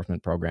automated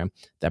enforcement program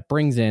that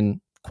brings in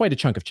quite a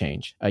chunk of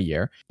change a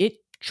year. It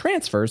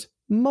transfers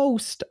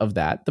most of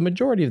that, the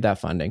majority of that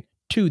funding,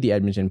 to the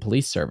Edmonton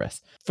Police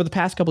Service. For the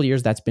past couple of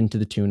years, that's been to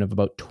the tune of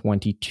about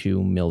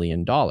 $22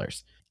 million.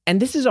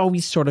 And this has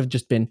always sort of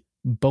just been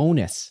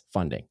bonus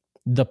funding.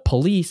 The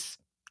police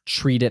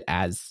treat it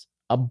as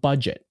a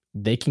budget.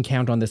 They can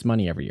count on this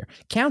money every year.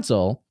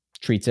 Council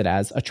treats it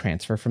as a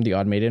transfer from the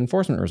automated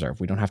enforcement reserve.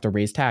 We don't have to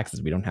raise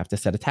taxes. We don't have to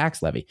set a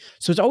tax levy.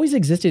 So it's always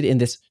existed in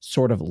this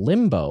sort of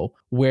limbo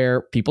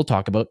where people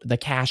talk about the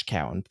cash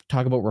cow and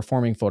talk about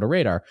reforming Photo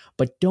Radar,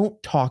 but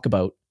don't talk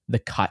about the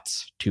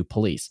cuts to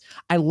police.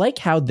 I like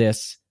how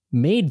this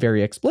made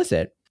very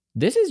explicit.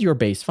 This is your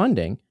base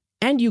funding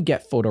and you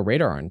get Photo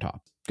Radar on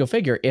top. Go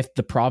figure, if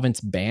the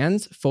province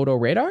bans Photo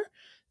Radar,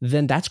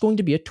 then that's going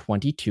to be a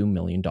 $22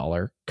 million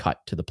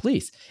cut to the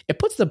police. It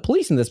puts the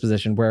police in this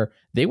position where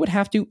they would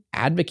have to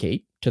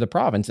advocate to the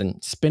province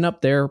and spin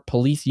up their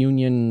police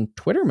union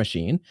Twitter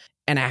machine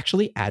and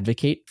actually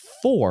advocate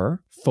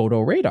for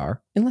Photo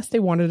Radar unless they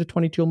wanted a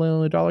 $22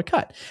 million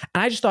cut.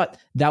 And I just thought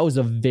that was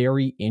a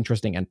very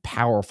interesting and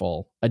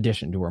powerful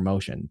addition to her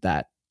motion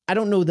that I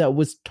don't know that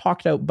was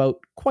talked about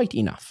quite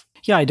enough.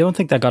 Yeah, I don't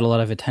think that got a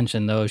lot of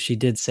attention, though. She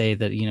did say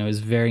that, it was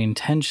very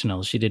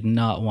intentional. She did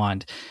not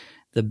want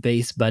the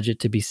base budget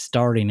to be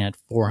starting at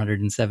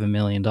 $407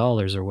 million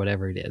or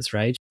whatever it is,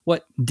 right?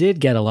 What did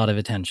get a lot of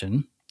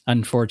attention,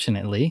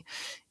 unfortunately,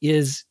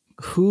 is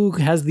who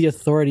has the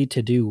authority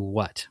to do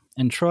what.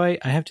 And Troy,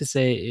 I have to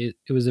say,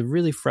 it was a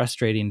really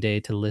frustrating day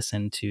to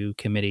listen to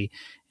committee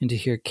and to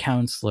hear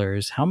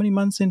councillors, how many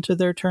months into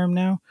their term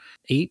now?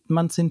 8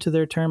 months into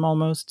their term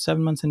almost,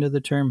 7 months into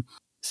the term,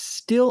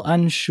 still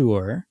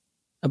unsure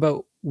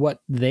about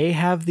what they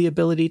have the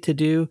ability to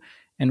do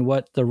and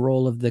what the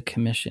role of the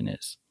commission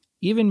is.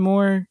 Even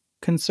more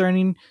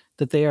concerning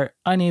that they are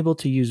unable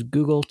to use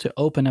Google to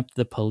open up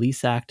the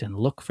Police Act and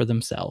look for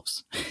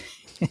themselves.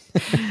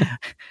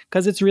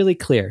 Because it's really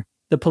clear.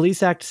 The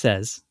Police Act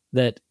says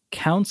that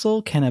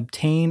council can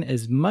obtain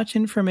as much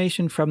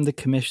information from the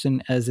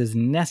commission as is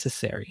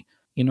necessary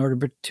in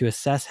order to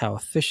assess how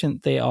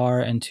efficient they are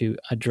and to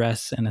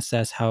address and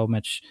assess how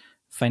much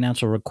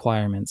financial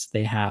requirements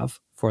they have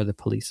for the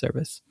police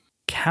service.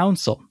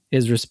 Council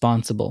is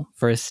responsible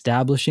for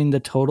establishing the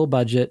total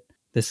budget.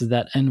 This is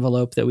that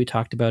envelope that we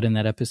talked about in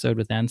that episode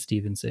with Ann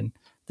Stevenson.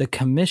 The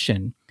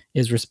commission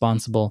is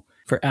responsible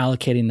for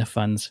allocating the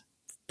funds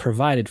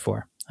provided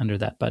for under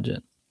that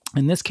budget.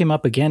 And this came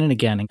up again and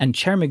again. And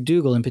Chair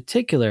McDougall in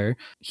particular,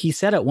 he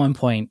said at one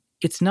point,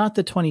 it's not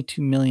the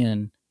 22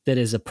 million that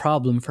is a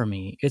problem for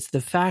me. It's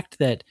the fact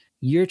that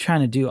you're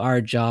trying to do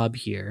our job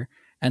here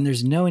and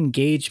there's no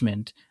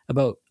engagement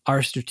about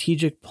our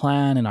strategic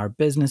plan and our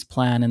business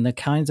plan and the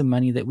kinds of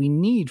money that we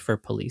need for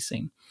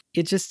policing.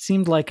 It just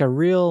seemed like a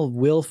real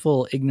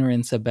willful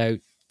ignorance about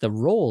the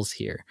roles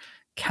here.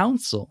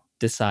 Council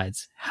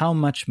decides how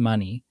much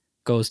money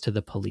goes to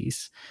the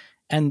police,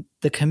 and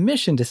the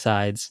commission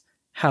decides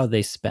how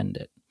they spend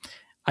it.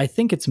 I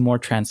think it's more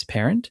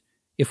transparent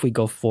if we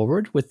go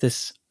forward with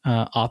this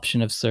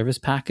option of service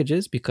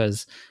packages,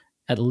 because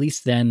at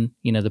least then,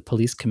 the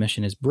police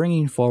commission is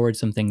bringing forward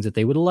some things that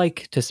they would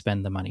like to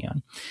spend the money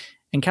on.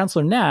 And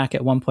Councillor Knack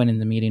at one point in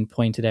the meeting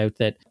pointed out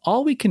that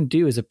all we can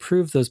do is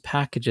approve those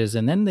packages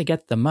and then they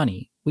get the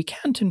money. We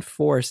can't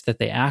enforce that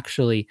they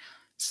actually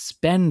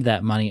spend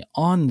that money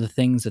on the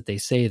things that they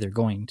say they're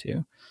going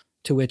to.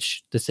 To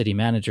which the city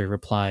manager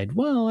replied,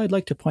 well, I'd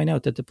like to point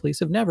out that the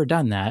police have never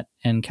done that.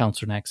 And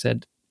Councillor Knack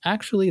said,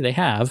 actually, they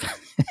have.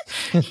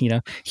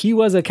 He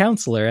was a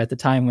councillor at the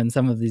time when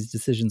some of these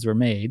decisions were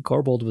made.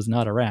 Corbould was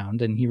not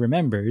around, and he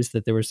remembers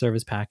that there were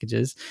service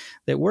packages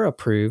that were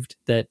approved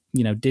that,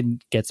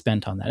 didn't get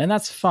spent on that. And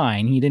that's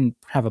fine. He didn't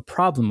have a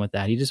problem with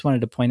that. He just wanted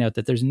to point out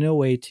that there's no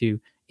way to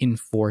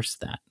enforce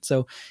that.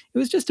 So it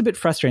was just a bit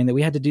frustrating that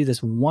we had to do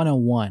this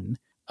 101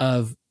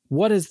 of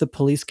what is the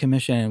police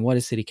commission and what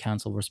is city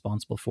council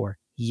responsible for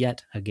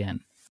yet again.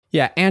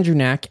 Yeah, Andrew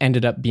Knack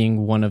ended up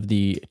being one of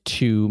the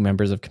two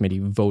members of committee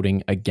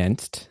voting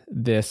against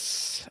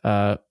this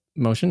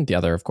motion. The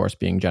other, of course,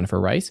 being Jennifer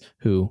Rice,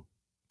 who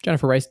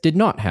Jennifer Rice did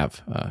not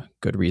have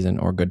good reason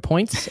or good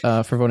points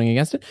for voting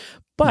against it.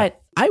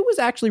 But I was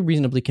actually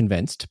reasonably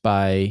convinced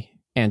by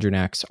Andrew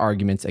Knack's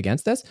arguments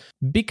against this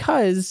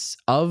because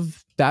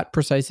of that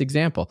precise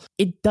example.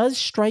 It does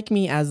strike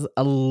me as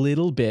a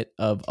little bit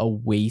of a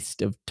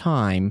waste of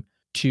time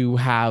to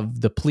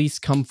have the police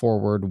come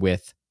forward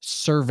with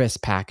service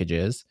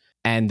packages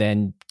and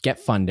then get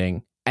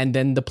funding, and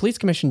then the police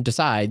commission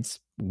decides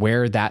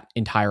where that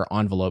entire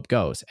envelope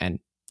goes, and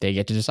they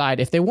get to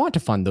decide if they want to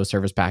fund those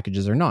service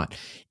packages or not.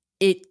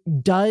 It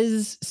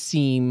does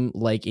seem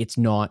like it's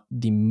not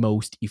the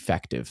most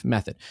effective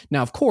method.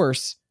 Now, of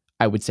course,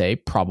 I would say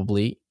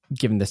probably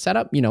given the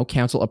setup,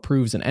 council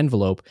approves an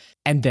envelope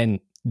and then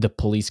the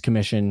police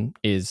commission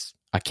is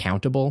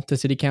accountable to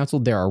city council.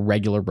 There are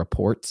regular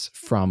reports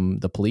from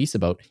the police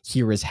about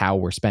here is how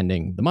we're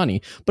spending the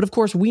money. But of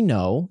course, we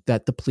know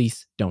that the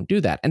police don't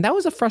do that. And that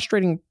was a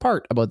frustrating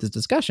part about this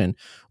discussion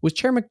was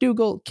Chair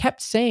McDougall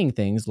kept saying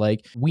things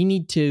like, we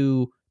need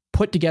to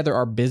put together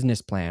our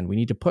business plan. We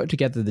need to put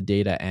together the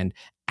data and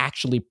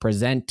actually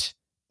present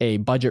a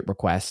budget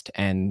request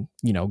and,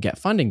 get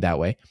funding that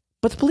way.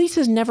 But the police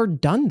has never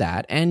done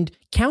that, and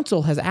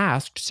council has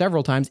asked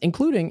several times,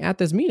 including at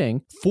this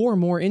meeting, for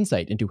more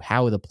insight into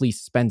how the police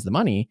spends the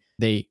money.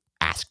 They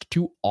asked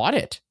to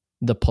audit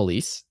the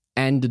police,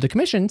 and the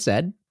commission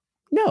said,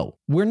 no,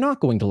 we're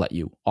not going to let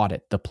you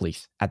audit the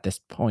police at this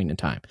point in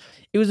time.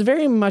 It was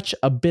very much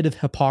a bit of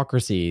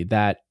hypocrisy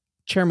that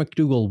Chair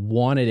McDougall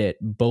wanted it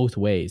both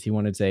ways. He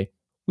wanted to say,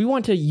 we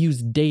want to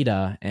use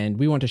data, and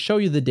we want to show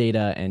you the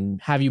data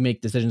and have you make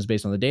decisions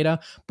based on the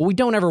data, but we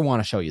don't ever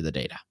want to show you the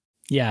data.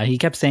 Yeah, he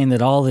kept saying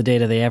that all the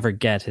data they ever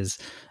get is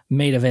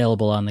made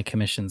available on the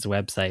commission's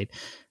website.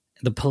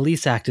 The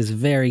Police Act is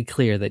very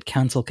clear that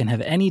council can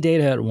have any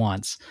data it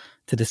wants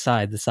to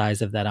decide the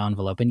size of that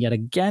envelope. And yet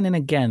again and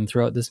again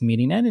throughout this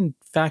meeting, and in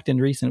fact in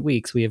recent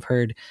weeks, we have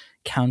heard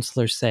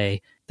councillors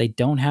say they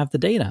don't have the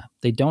data.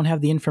 They don't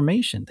have the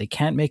information. They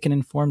can't make an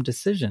informed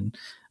decision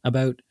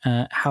about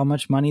how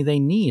much money they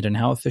need and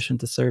how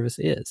efficient the service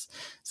is.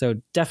 So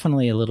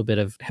definitely a little bit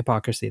of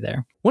hypocrisy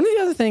there. One of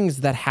the other things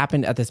that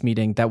happened at this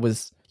meeting that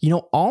was,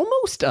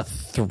 almost a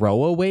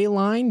throwaway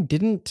line,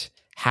 didn't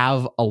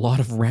have a lot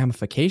of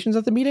ramifications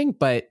at the meeting,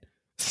 but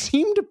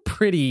seemed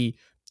pretty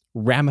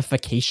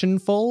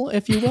ramification-full,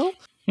 if you will.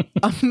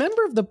 A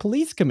member of the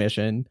police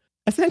commission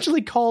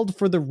essentially called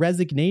for the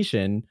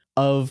resignation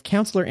of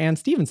Councillor Ann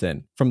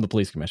Stevenson from the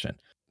police commission.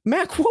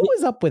 Mac, what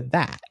was up with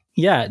that?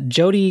 Yeah,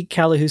 Jody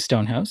Callahoo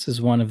Stonehouse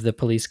is one of the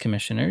police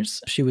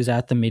commissioners. She was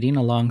at the meeting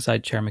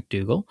alongside Chair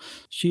McDougall.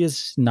 She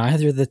is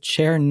neither the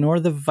chair nor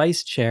the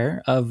vice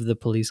chair of the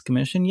police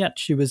commission, yet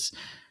she was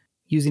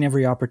using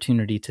every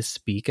opportunity to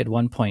speak. At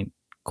one point,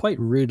 quite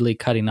rudely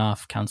cutting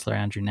off Councillor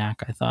Andrew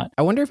Knack, I thought.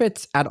 I wonder if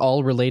it's at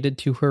all related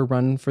to her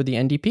run for the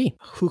NDP.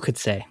 Who could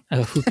say?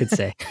 Who could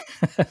say?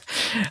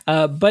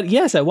 But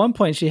yes, at one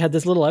point she had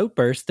this little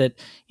outburst that,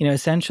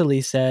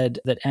 essentially said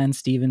that Anne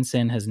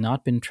Stevenson has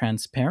not been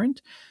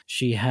transparent.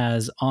 She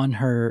has on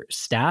her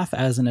staff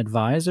as an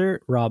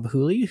advisor, Rob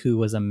Hooley, who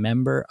was a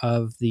member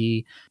of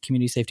the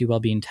Community Safety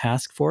Wellbeing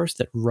Task Force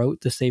that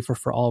wrote the Safer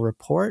for All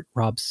report.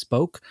 Rob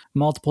spoke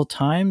multiple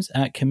times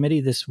at committee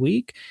this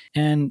week,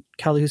 and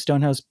Callie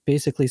Stonehouse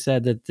basically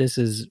said that this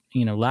is,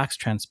 lacks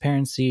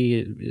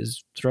transparency,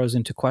 throws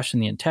into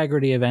question the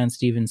integrity of Anne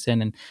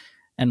Stevenson,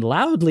 and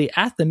loudly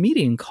at the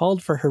meeting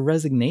called for her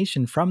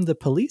resignation from the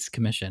police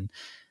commission.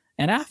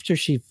 And after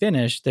she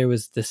finished, there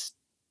was this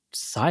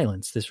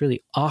silence, this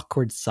really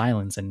awkward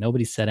silence, and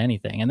nobody said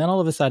anything. And then all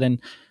of a sudden,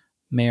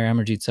 Mayor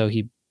Amarjeet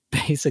Sohi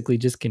basically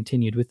just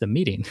continued with the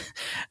meeting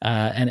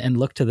and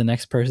looked to the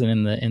next person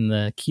in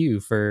the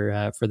queue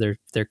for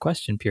their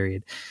question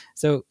period.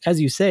 So as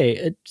you say,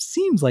 it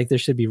seems like there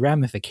should be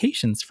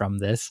ramifications from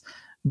this,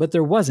 but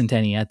there wasn't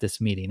any at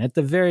this meeting. At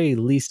the very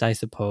least, I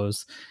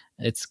suppose,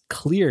 it's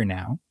clear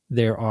now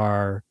there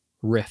are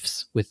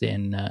rifts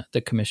within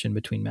the commission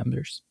between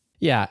members.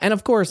 Yeah, and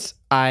of course,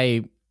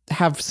 I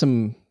have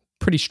some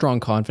pretty strong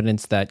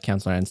confidence that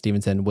Councillor Anne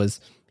Stevenson was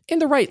in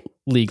the right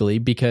legally,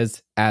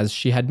 because as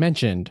she had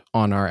mentioned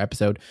on our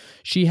episode,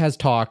 she has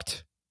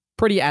talked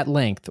pretty at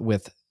length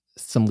with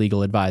some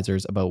legal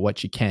advisors about what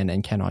she can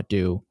and cannot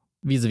do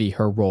vis-a-vis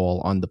her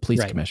role on the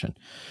police commission.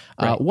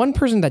 Right. One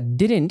person that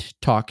didn't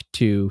talk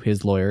to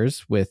his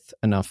lawyers with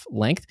enough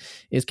length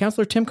is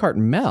Councillor Tim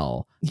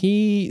Carton-Mell.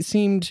 He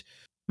seemed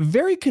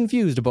very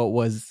confused about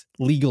what was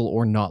legal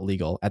or not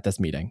legal at this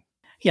meeting.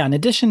 Yeah, in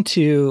addition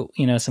to,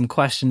 some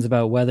questions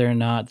about whether or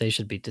not they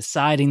should be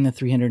deciding the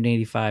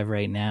 385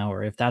 right now,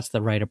 or if that's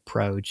the right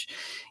approach,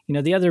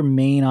 the other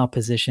main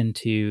opposition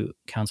to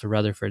Councillor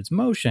Rutherford's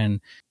motion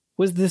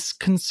was this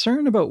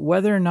concern about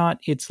whether or not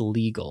it's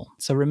legal.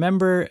 So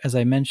remember, as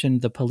I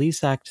mentioned, the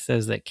Police Act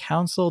says that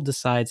council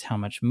decides how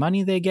much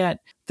money they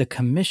get. The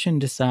commission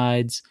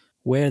decides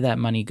where that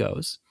money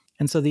goes.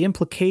 And so the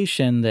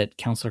implication that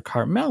Councillor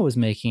Carton-Mell was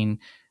making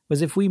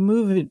was, if we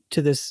move it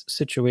to this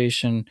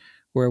situation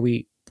where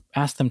we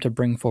ask them to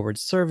bring forward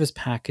service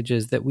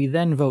packages that we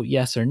then vote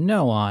yes or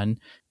no on,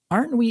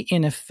 aren't we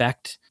in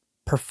effect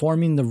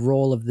performing the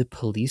role of the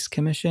police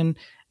commission,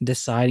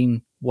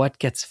 deciding what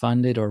gets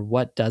funded or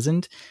what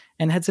doesn't?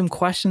 And had some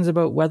questions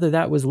about whether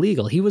that was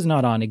legal. He was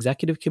not on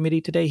executive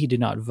committee today. He did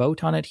not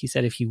vote on it. He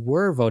said if he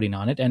were voting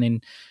on it, and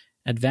in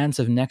advance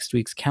of next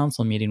week's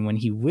council meeting when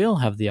he will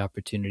have the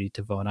opportunity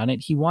to vote on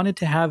it, he wanted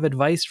to have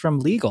advice from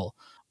legal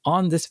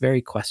on this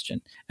very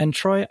question. And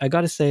Troy, I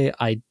got to say,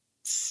 I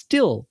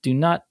still do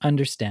not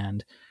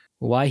understand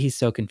why he's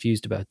so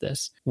confused about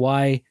this.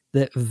 Why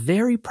the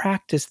very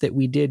practice that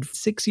we did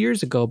 6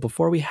 years ago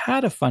before we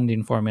had a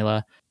funding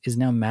formula is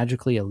now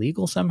magically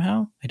illegal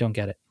somehow. I don't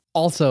get it.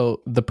 Also,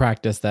 the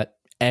practice that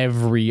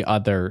every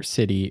other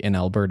city in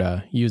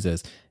Alberta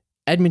uses.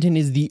 Edmonton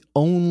is the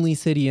only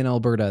city in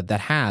Alberta that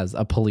has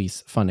a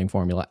police funding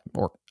formula,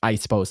 or I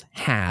suppose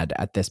had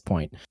at this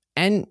point.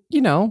 And,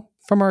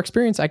 from our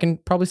experience, I can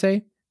probably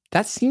say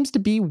that seems to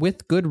be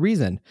with good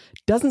reason.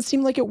 Doesn't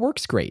seem like it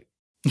works great.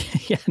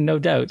 Yeah, no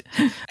doubt.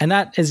 And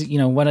that is,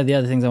 one of the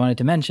other things I wanted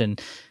to mention.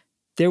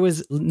 There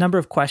was a number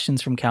of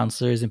questions from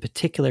councillors, in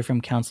particular from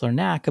Councillor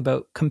Knack,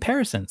 about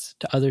comparisons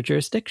to other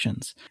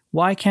jurisdictions.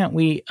 Why can't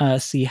we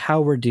see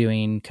how we're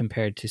doing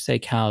compared to, say,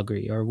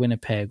 Calgary or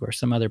Winnipeg or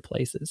some other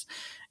places?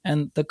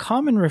 And the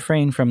common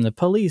refrain from the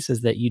police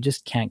is that you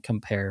just can't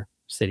compare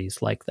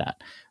cities like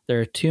that. There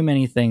are too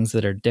many things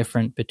that are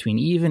different between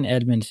even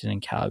Edmonton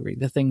and Calgary.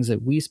 The things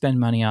that we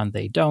spend money on,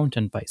 they don't,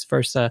 and vice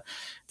versa.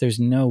 There's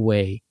no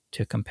way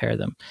to compare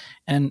them.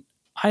 And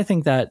I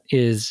think that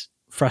is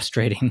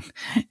frustrating.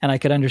 And I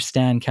could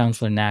understand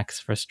Councillor Knack's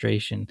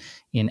frustration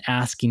in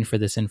asking for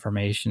this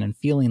information and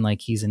feeling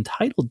like he's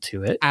entitled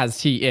to it.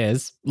 As he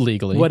is,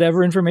 legally.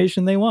 Whatever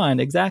information they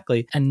want,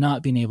 exactly. And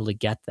not being able to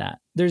get that.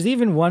 There's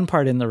even one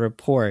part in the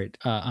report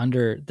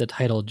under the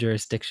title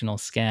Jurisdictional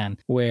Scan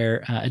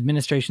where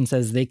administration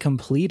says they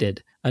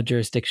completed a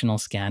jurisdictional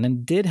scan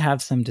and did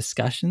have some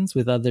discussions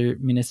with other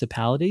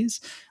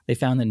municipalities. They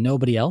found that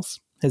nobody else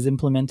has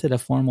implemented a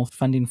formal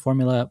funding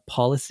formula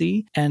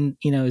policy, and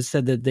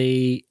said that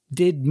they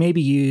did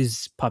maybe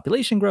use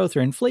population growth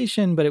or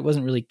inflation, but it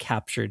wasn't really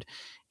captured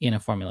in a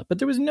formula. But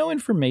there was no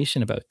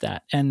information about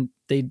that, and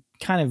they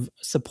kind of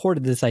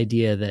supported this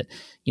idea that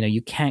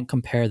you can't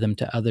compare them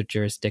to other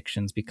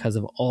jurisdictions because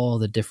of all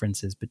the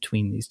differences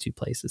between these two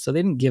places. So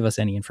they didn't give us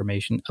any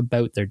information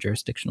about their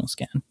jurisdictional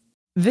scan.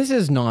 This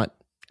is not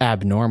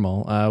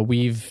abnormal.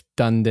 We've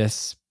done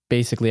this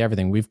basically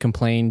everything. We've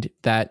complained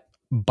that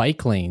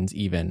bike lanes,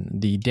 even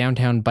the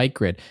downtown bike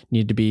grid,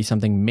 need to be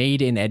something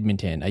made in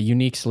Edmonton, a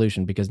unique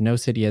solution, because no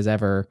city has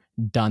ever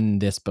done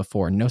this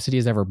before. No city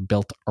has ever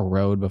built a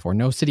road before.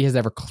 No city has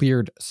ever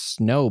cleared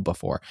snow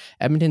before.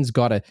 Edmonton's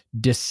got to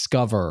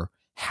discover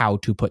how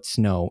to put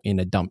snow in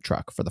a dump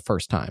truck for the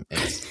first time.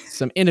 It's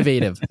some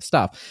innovative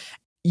stuff.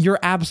 you're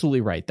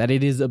absolutely right that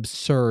it is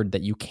absurd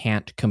that you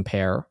can't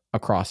compare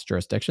across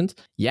jurisdictions.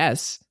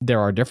 Yes, there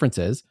are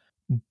differences,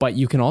 but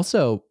you can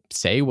also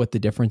say what the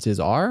differences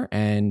are,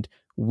 and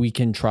we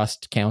can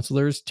trust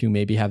counselors to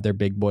maybe have their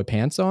big boy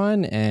pants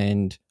on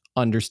and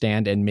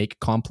understand and make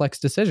complex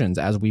decisions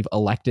as we've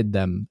elected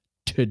them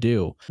to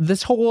do.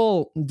 This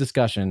whole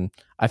discussion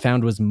I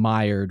found was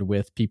mired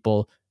with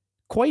people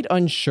quite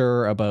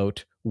unsure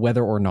about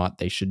whether or not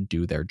they should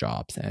do their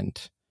jobs. And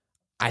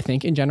I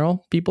think in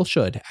general, people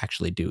should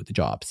actually do the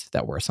jobs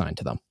that were assigned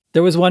to them.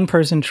 There was one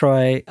person,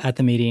 Troy, at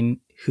the meeting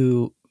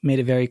who made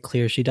it very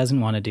clear she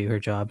doesn't want to do her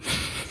job.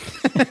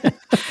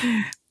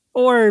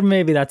 Or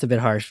maybe that's a bit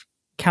harsh.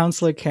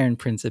 Counselor Karen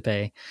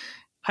Principe.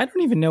 I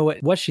don't even know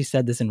what she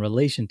said this in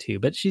relation to,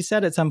 but she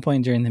said at some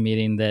point during the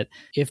meeting that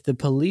if the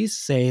police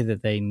say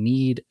that they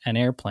need an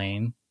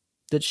airplane,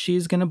 that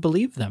she's going to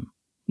believe them.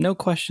 No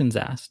questions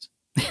asked.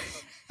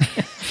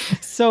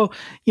 So,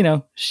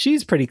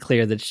 she's pretty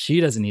clear that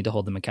she doesn't need to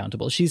hold them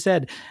accountable. She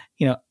said,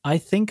 I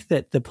think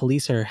that the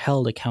police are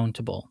held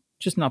accountable,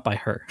 just not by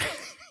her.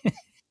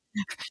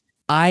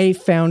 I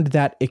found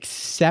that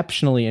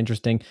exceptionally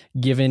interesting,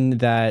 given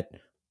that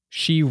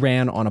she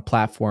ran on a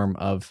platform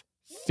of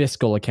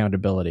fiscal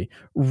accountability.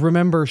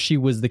 Remember, she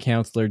was the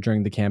counselor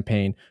during the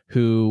campaign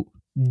who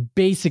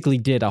basically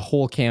did a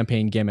whole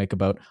campaign gimmick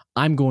about,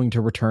 I'm going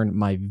to return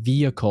my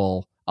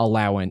vehicle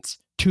allowance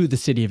to the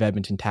city of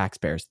Edmonton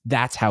taxpayers.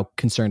 That's how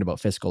concerned about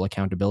fiscal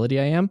accountability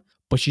I am.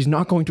 But she's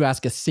not going to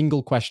ask a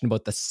single question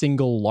about the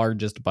single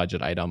largest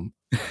budget item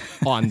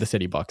on the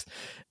city books.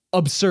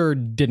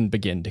 Absurd didn't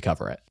begin to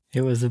cover it.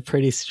 It was a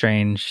pretty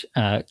strange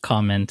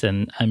comment,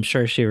 and I'm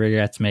sure she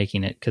regrets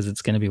making it because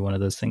it's going to be one of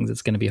those things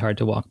that's going to be hard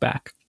to walk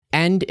back.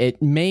 And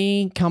it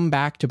may come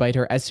back to bite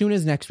her as soon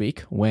as next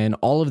week, when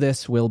all of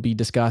this will be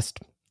discussed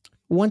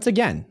once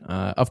again.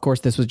 Of course,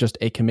 this was just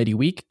a committee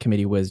week.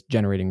 Committee was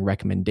generating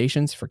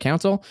recommendations for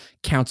council.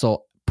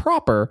 Council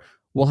proper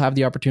will have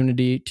the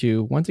opportunity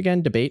to once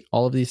again debate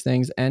all of these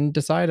things and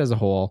decide as a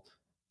whole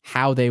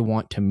how they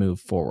want to move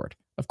forward.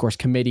 Of course,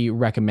 committee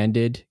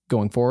recommended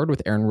going forward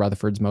with Aaron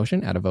Rutherford's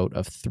motion at a vote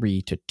of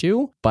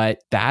 3-2,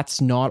 but that's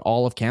not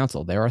all of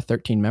council. There are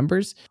 13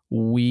 members.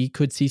 We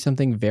could see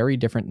something very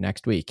different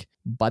next week,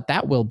 but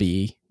that will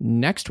be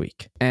next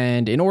week.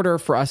 And in order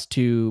for us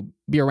to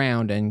be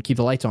around and keep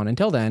the lights on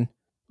until then,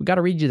 we got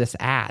to read you this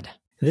ad.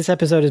 This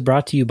episode is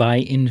brought to you by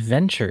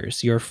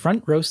Inventures, your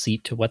front row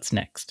seat to what's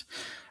next.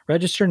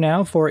 Register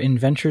now for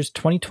Inventures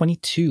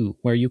 2022,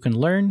 where you can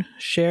learn,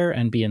 share,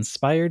 and be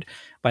inspired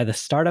by the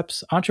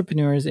startups,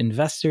 entrepreneurs,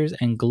 investors,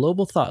 and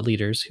global thought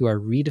leaders who are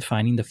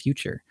redefining the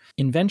future.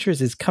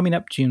 Inventures is coming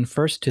up June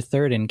 1st to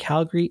 3rd in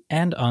Calgary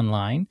and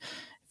online.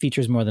 It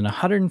features more than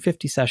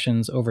 150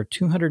 sessions, over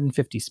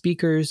 250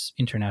 speakers,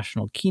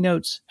 international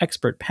keynotes,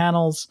 expert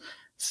panels,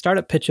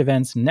 startup pitch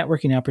events,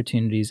 networking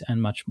opportunities,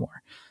 and much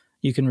more.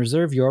 You can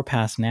reserve your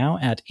pass now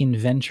at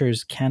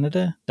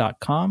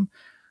inventurescanada.com.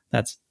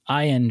 That's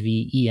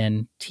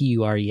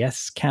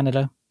INVENTURES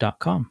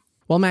Canada.com.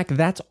 Well, Mac,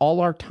 that's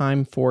all our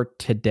time for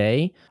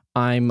today.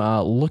 I'm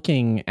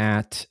looking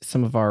at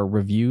some of our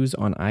reviews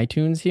on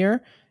iTunes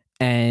here,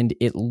 and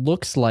it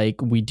looks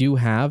like we do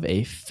have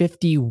a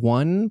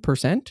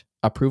 51%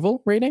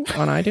 approval rating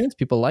on iTunes.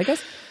 People like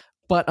us.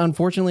 But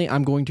unfortunately,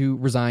 I'm going to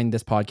resign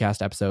this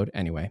podcast episode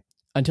anyway.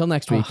 Until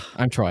next week,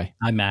 I'm Troy.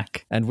 I'm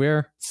Mac. And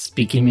we're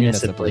Speaking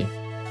Municipally.